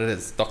it is what it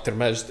is. Dr.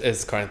 Majd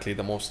is currently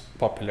the most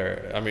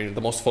popular,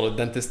 the most followed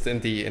dentist in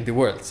the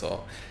world.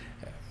 So,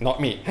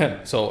 not me,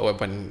 him. So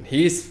when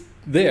he's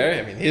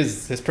there,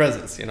 his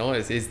presence,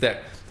 is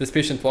there. This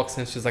patient walks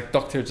in, she's like,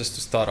 doctor, just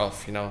to start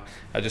off,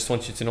 I just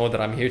want you to know that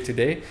I'm here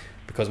today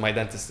because my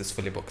dentist is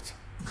fully booked.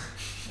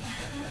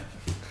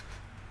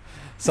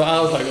 So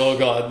I was like, oh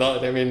God,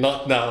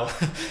 not now.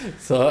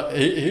 So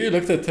he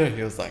looked at her,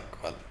 he was like,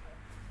 well,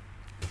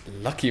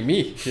 lucky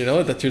me,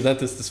 that your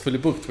dentist is fully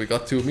booked. We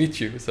got to meet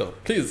you. So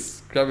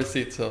please grab a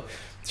seat. So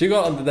she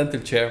got on the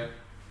dental chair.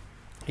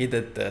 He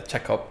did the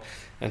checkup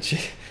and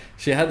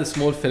she had a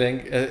small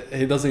filling.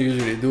 He doesn't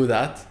usually do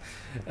that.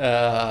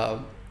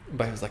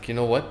 But he was like, you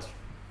know what?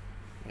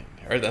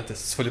 Her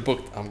dentist is fully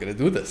booked. I'm going to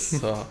do this.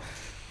 So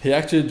he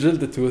actually drilled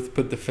the tooth,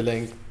 put the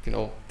filling,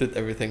 did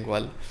everything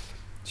well.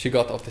 She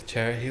got off the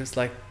chair. He was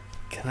like,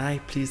 can I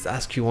please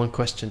ask you one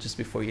question just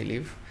before you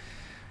leave?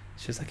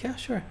 She was like, yeah,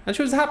 sure. And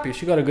she was happy.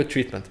 She got a good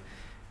treatment.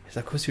 He's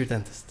like, who's your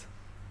dentist?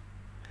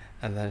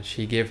 And then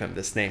she gave him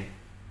this name.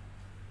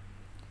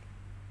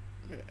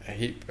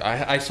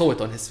 I saw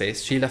it on his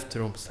face. She left the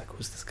room. She's like,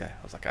 who's this guy?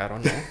 I was like, I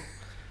don't know.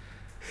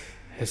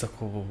 He's like,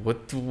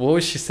 what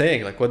was she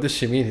saying? Like, what does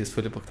she mean he's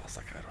fully booked? I was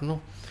like, I don't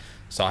know.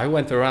 So I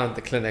went around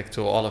the clinic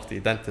to all of the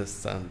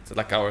dentists, and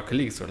like our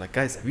colleagues were like,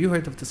 guys, have you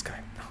heard of this guy?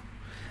 No.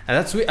 And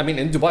that's, I mean,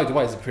 in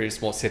Dubai is a pretty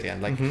small city,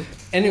 and like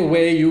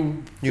anyway,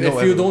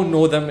 if you don't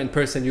know them in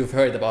person, you've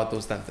heard about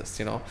those dentists,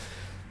 you know.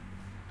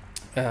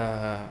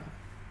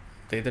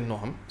 They didn't know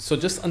him. So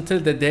just until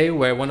the day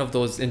where one of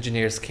those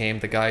engineers came,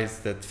 the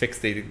guys that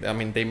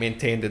they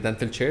maintain the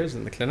dental chairs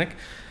in the clinic,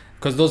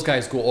 because those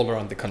guys go all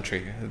around the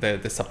country,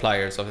 the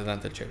suppliers of the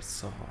dental chairs.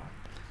 So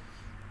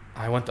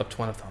I went up to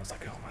one of them. I was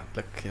like, oh man,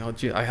 like, you know,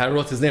 gee, I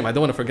wrote his name. I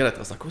don't want to forget it. I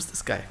was like, who's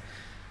this guy?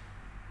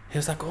 He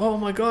was like, oh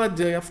my God,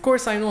 of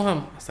course I know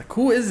him. I was like,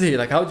 who is he?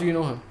 Like, how do you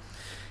know him?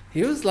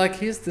 He was like,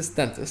 he's this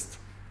dentist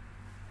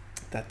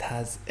that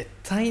has a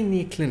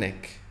tiny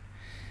clinic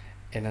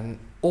in an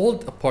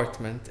old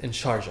apartment in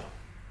Sharjah.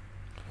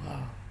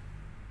 Wow.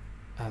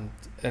 And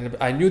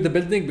I knew the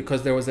building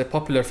because there was a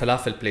popular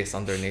falafel place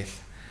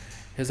underneath.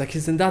 He was like,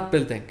 he's in that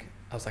building.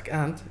 I was like,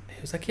 and?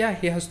 He was like, yeah,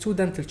 he has 2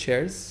 dental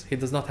chairs. He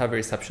does not have a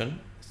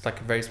reception. It's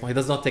like very small. He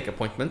does not take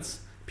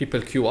appointments.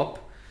 People queue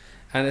up.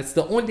 And it's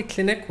the only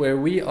clinic where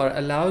we are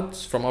allowed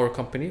from our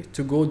company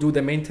to go do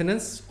the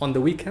maintenance on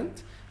the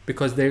weekend,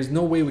 because there's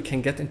no way we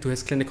can get into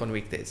his clinic on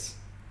weekdays.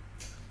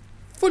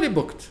 Fully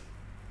booked.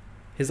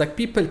 He's like,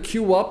 people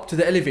queue up to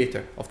the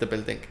elevator of the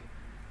building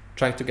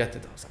trying to get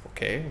it. I was like,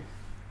 okay,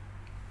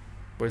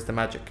 where's the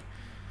magic?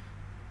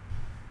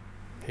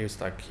 He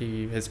was like,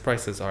 his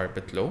prices are a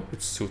bit low.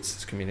 It suits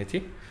his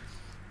community.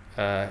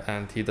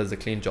 And he does a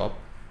clean job.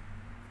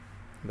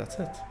 That's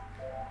it.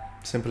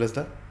 Simple as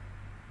that.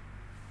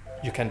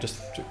 You can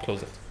just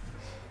close it.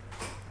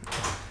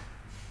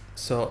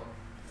 So,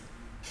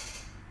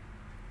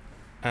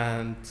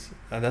 and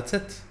that's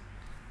it.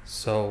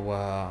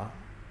 So,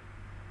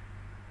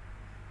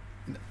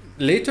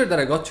 later that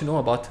I got to know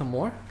about him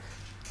more,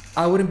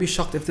 I wouldn't be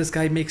shocked if this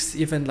guy makes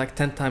even like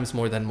 10 times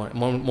more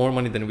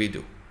money than we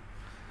do.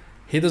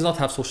 He does not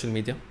have social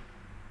media.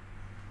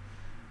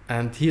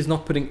 And he's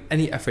not putting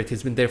any effort.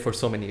 He's been there for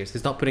so many years.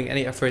 He's not putting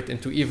any effort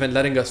into even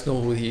letting us know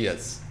who he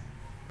is.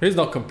 He's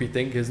not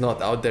competing. He's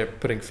not out there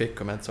putting fake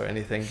comments or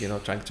anything, you know,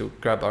 trying to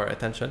grab our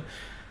attention.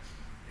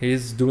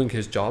 He's doing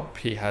his job.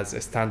 He has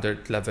a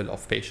standard level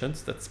of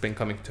patients that's been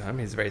coming to him.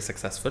 He's very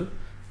successful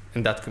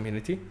in that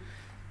community.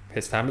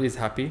 His family is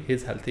happy.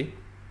 He's healthy.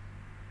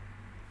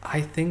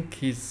 I think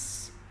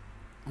he's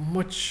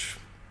much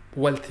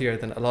wealthier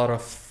than a lot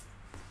of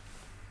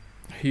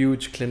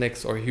huge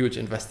clinics or huge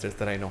investors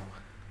that I know.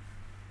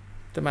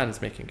 The man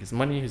is making his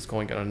money. He's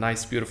going on a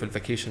nice, beautiful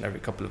vacation every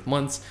couple of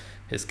months.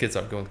 His kids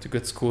are going to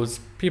good schools.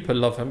 People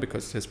love him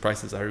because his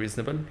prices are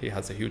reasonable. He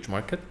has a huge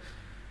market.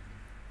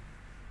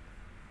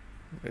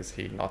 Is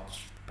he not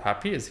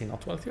happy? Is he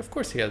not wealthy? Of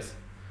course he is.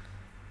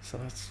 So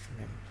it's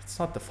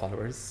not the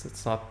followers.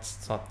 It's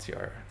not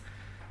your,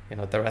 you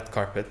know, the red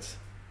carpet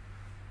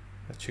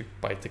that you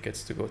buy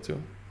tickets to go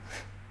to.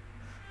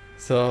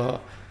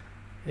 So,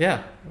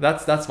 yeah,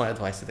 that's my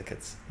advice to the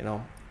kids. You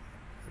know,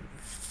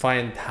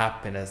 find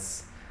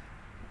happiness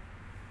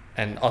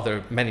and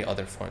many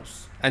other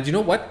forms. And you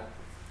know what?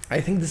 I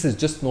think this is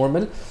just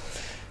normal,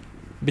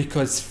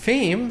 because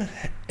fame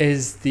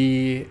is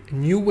the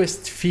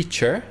newest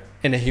feature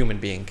in a human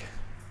being.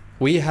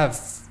 We have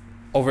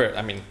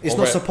it's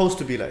not supposed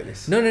to be like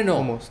this. No.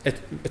 Almost.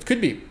 It could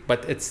be,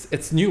 but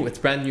it's new. It's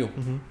brand new.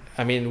 Mm-hmm.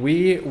 I mean,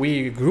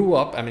 we grew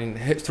up. I mean,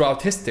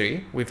 throughout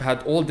history, we've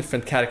had all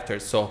different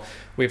characters. So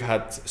we've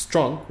had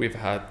strong, we've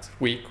had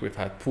weak, we've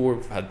had poor,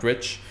 we've had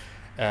rich.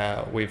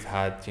 We've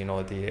had, you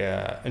know,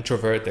 the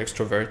introvert, the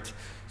extrovert.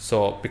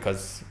 So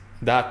because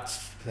that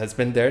has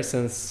been there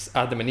since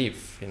Adam and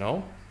Eve, you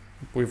know,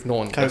 we've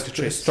known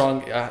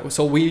strong.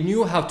 So we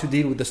knew how to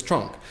deal with the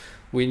strong.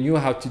 We knew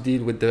how to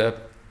deal with the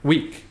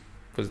weak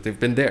because they've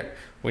been there.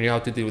 We knew how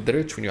to deal with the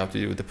rich. We knew how to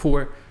deal with the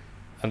poor,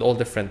 and all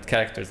different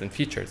characters and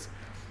features.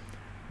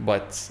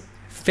 But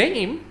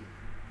fame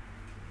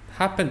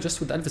happened just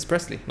with Elvis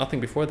Presley, nothing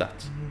before that.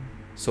 Mm-hmm.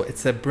 So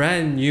it's a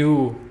brand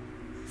new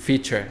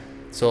feature.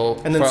 So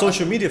and then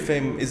social media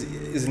fame is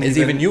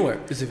even newer.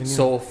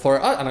 So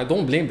for us, and I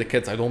don't blame the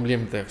kids, I don't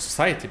blame the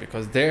society,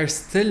 because they're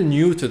still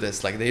new to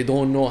this. Like, they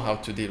don't know how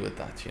to deal with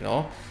that, you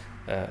know.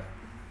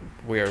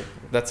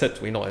 That's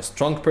it. We know a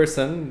strong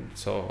person,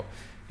 so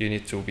you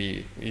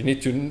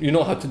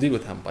know how to deal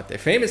with him. But a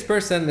famous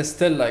person is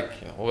still like,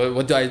 you know,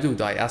 what do I do?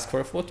 Do I ask for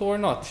a photo or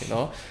not? You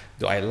know,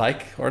 do I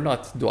like or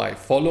not? Do I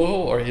follow,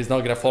 or he's not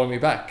gonna follow me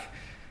back?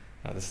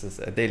 Now, this is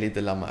a daily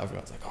dilemma.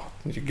 Everyone's like, oh,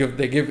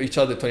 they give each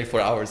other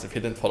 24 hours. If he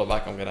didn't follow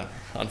back, I'm gonna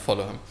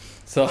unfollow him.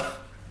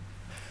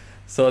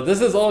 So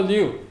this is all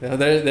new. You know,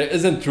 there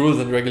isn't rules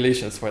and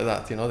regulations for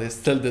that. You know, they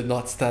still did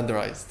not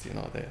standardized. You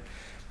know,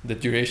 the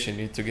duration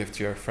you need to give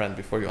to your friend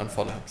before you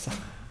unfollow him. So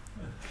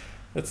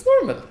it's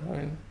normal. I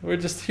mean, we're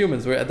just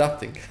humans. We're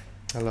adapting.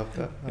 I love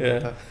that.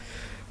 Yeah.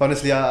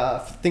 Honestly, I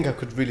think I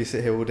could really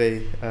sit here all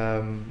day,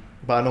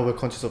 but I know we're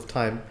conscious of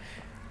time.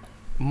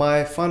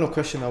 My final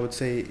question, I would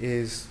say,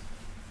 is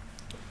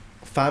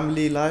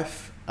family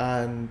life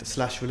and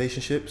 /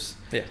 relationships.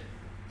 Yeah.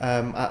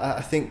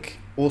 I think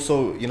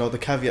also, you know, the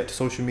caveat to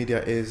social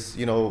media is,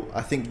 you know,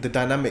 I think the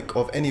dynamic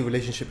of any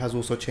relationship has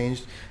also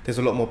changed. There's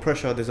a lot more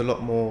pressure. There's a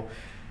lot more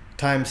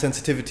time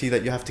sensitivity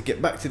that you have to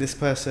get back to this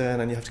person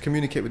and you have to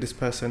communicate with this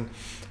person.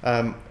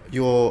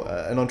 You're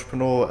an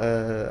entrepreneur,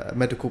 a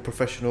medical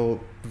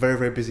professional, very,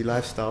 very busy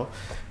lifestyle.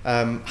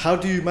 How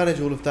do you manage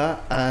all of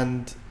that?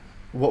 And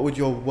what would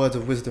your words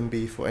of wisdom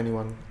be for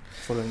anyone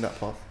following that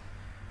path?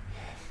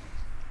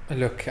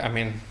 Look, I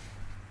mean,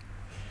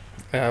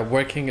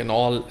 working in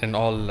all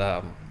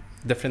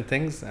different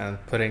things and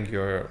putting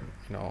your,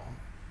 you know,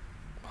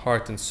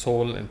 heart and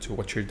soul into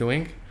what you're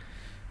doing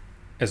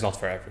is not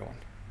for everyone.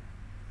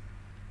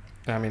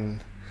 I mean,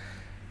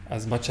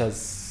 as much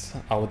as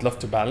I would love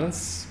to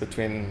balance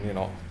between, you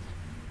know,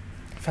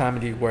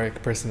 family,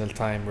 work, personal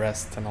time,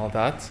 rest, and all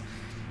that,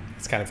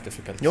 it's kind of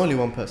difficult. You're only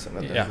one person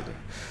at the end of the day.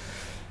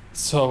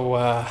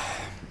 So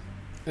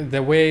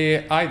the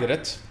way I did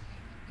it,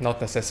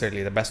 not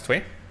necessarily the best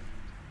way,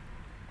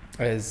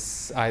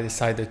 is I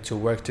decided to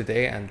work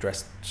today and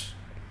rest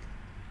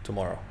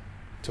tomorrow.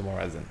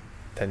 Tomorrow as in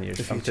 10 years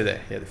from today.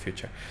 Yeah, the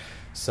future.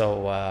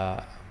 So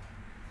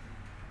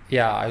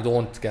yeah, I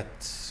don't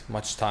get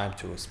much time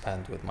to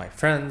spend with my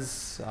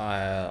friends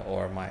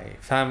or my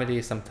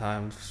family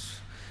sometimes.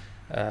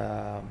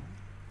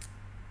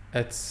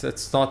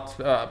 It's not,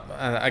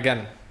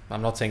 again,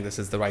 I'm not saying this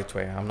is the right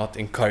way. I'm not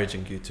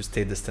encouraging you to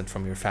stay distant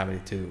from your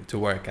family to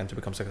work and to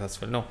become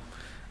successful. No.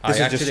 This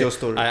is just your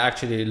story. I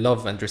actually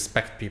love and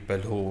respect people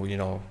who, you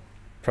know,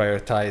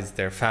 prioritize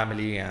their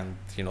family and,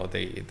 you know,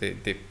 they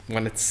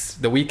when it's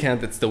the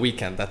weekend, it's the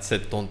weekend. That's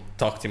it. Don't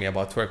talk to me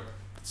about work.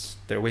 It's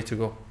their way to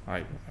go.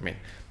 I mean,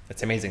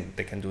 it's amazing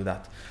they can do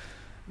that.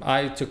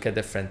 I took a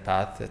different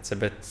path. It's a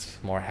bit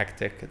more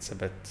hectic. It's a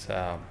bit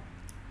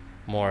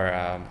more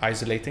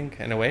isolating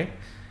in a way.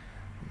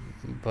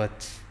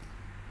 But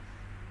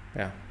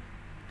yeah.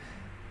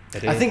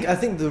 I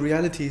think the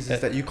reality is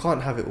that you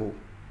can't have it all.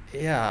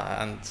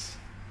 Yeah, and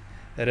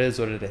it is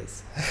what it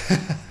is.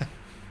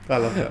 I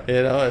love that.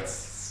 You know,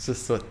 it's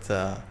just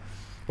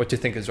what you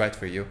think is right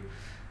for you.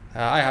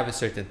 I have a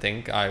certain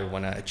thing I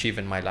want to achieve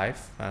in my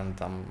life, and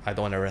I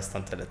don't want to rest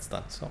until it's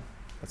done. So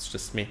that's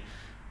just me.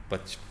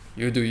 But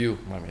you do you.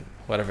 I mean,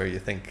 whatever you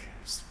think,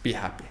 just be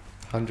happy.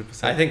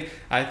 100%.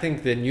 I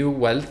think the new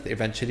wealth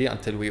eventually,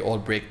 until we all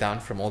break down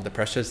from all the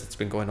pressures that's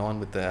been going on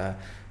with the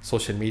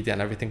social media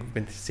and everything we've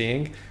been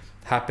seeing,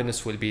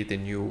 happiness will be the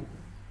new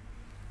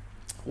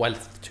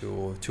wealth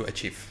to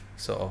achieve.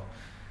 So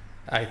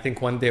I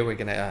think one day we're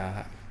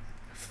gonna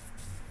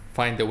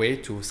find a way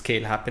to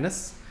scale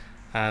happiness,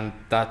 and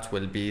that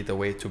will be the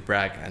way to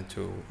brag and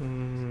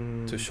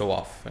to show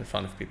off in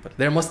front of people.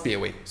 There must be a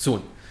way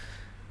soon.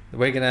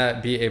 We're gonna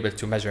be able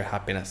to measure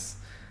happiness,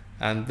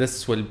 and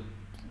this will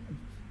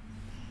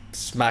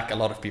smack a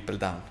lot of people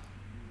down,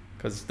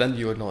 because then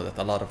you will know that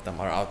a lot of them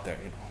are out there,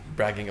 you know,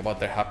 bragging about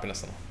their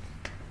happiness, and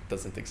it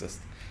doesn't exist.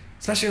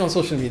 Especially on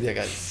social media,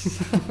 guys.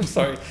 I'm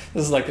sorry,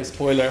 this is like a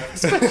spoiler.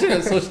 Especially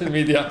on social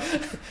media.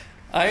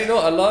 I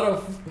know a lot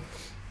of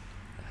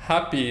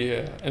happy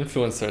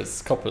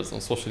influencers, couples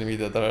on social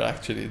media that are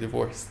actually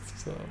divorced.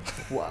 So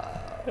wow.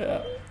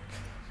 Yeah.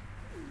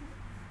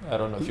 I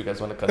don't know if you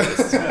guys want to cut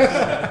this.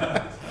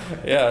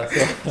 Yeah.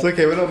 So, it's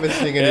okay, we're not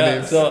mentioning any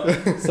names. So,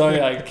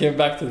 sorry, I came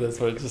back to this.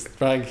 We're just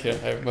prank here,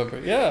 I remember.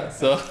 Yeah,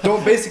 so.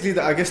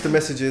 I guess the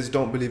message is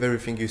don't believe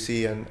everything you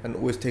see, and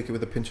always take it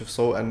with a pinch of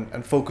salt,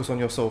 and focus on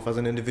yourself as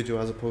an individual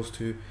as opposed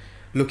to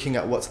looking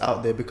at what's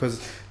out there,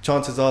 because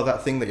chances are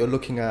that thing that you're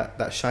looking at,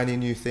 that shiny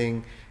new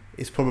thing,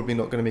 is probably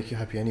not going to make you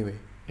happy anyway.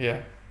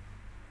 Yeah.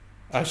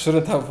 I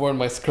shouldn't have worn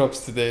my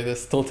scrubs today.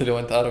 This totally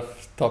went out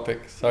of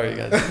topic. Sorry,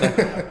 guys.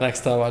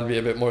 Next time I'll be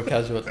a bit more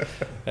casual.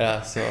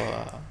 Yeah, so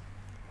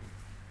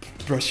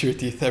brush your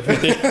teeth every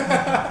day.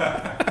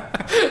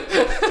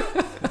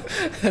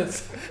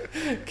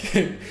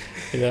 Okay.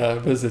 Yeah,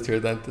 visit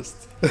your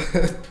dentist.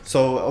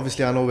 So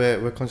obviously I know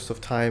we're conscious of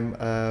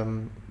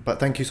time, but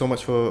thank you so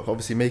much for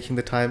obviously making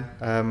the time.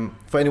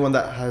 For anyone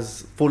that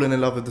has fallen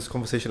in love with this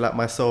conversation like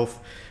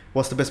myself,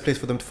 what's the best place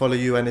for them to follow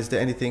you, and is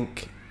there anything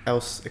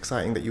else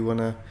exciting that you want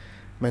to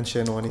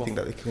mention, or anything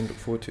that they can look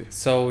forward to?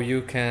 So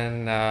you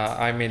can,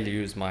 I mainly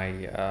use my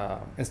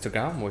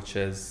Instagram, which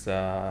is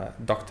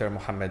Dr.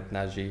 Mohammed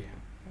Naji.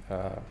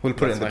 We'll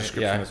put it in the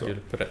description as well.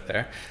 You'll put it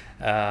there.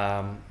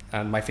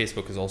 And my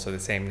Facebook is also the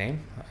same name,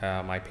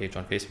 my page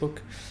on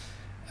Facebook.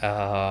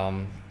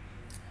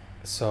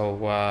 So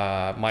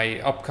my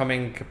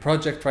upcoming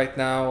project right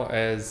now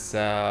is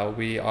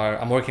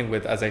I'm working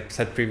with, as I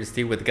said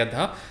previously, with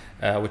Gadha,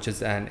 which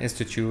is an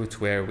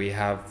institute where we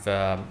have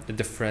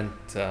different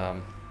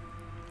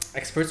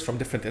experts from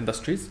different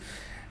industries,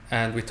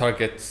 and we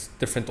target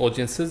different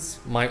audiences.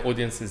 My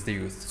audience is the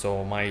youth,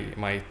 so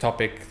my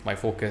topic, my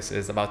focus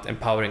is about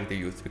empowering the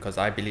youth, because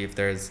I believe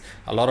there's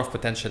a lot of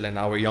potential in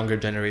our younger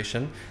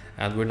generation,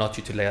 and we're not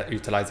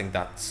utilizing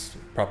that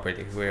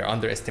properly. We're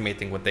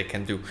underestimating what they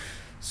can do.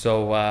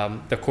 So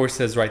the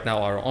courses right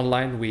now are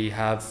online. We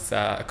have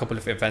a couple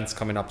of events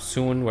coming up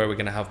soon where we're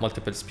going to have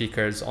multiple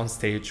speakers on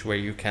stage where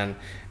you can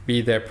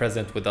be there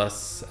present with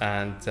us,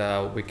 and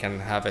we can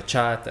have a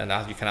chat, and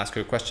you can ask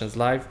your questions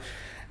live.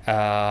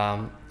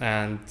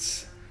 And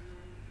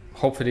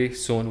hopefully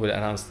soon we'll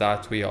announce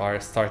that we are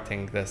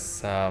starting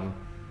this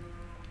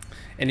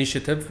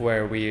initiative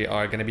where we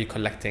are going to be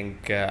collecting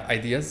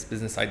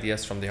business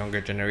ideas from the younger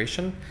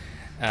generation,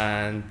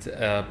 and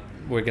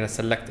we're going to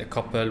select a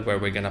couple where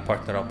we're going to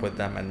partner up with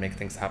them and make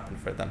things happen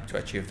for them to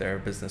achieve their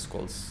business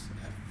goals,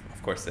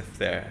 of course, if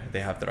they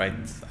have the right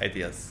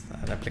ideas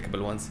and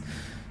applicable ones.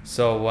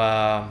 So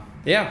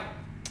yeah,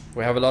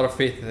 we have a lot of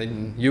faith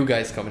in you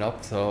guys coming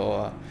up,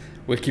 so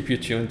we'll keep you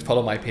tuned.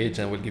 Follow my page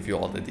and we'll give you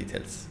all the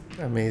details.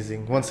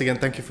 Amazing. Once again,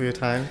 thank you for your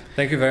time.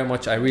 Thank you very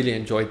much. I really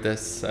enjoyed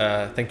this.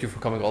 Thank you for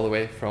coming all the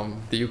way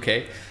from the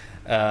UK.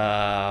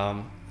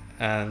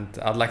 And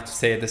I'd like to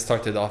say this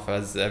started off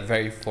as a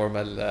very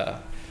formal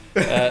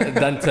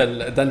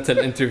dental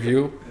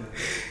interview.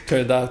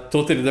 Turned out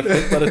totally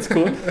different, but it's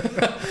cool.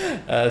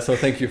 So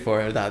thank you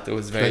for that. It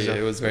was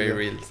very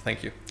real.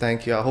 Thank you.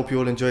 Thank you. I hope you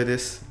all enjoy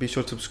this. Be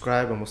sure to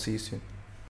subscribe, and we'll see you soon.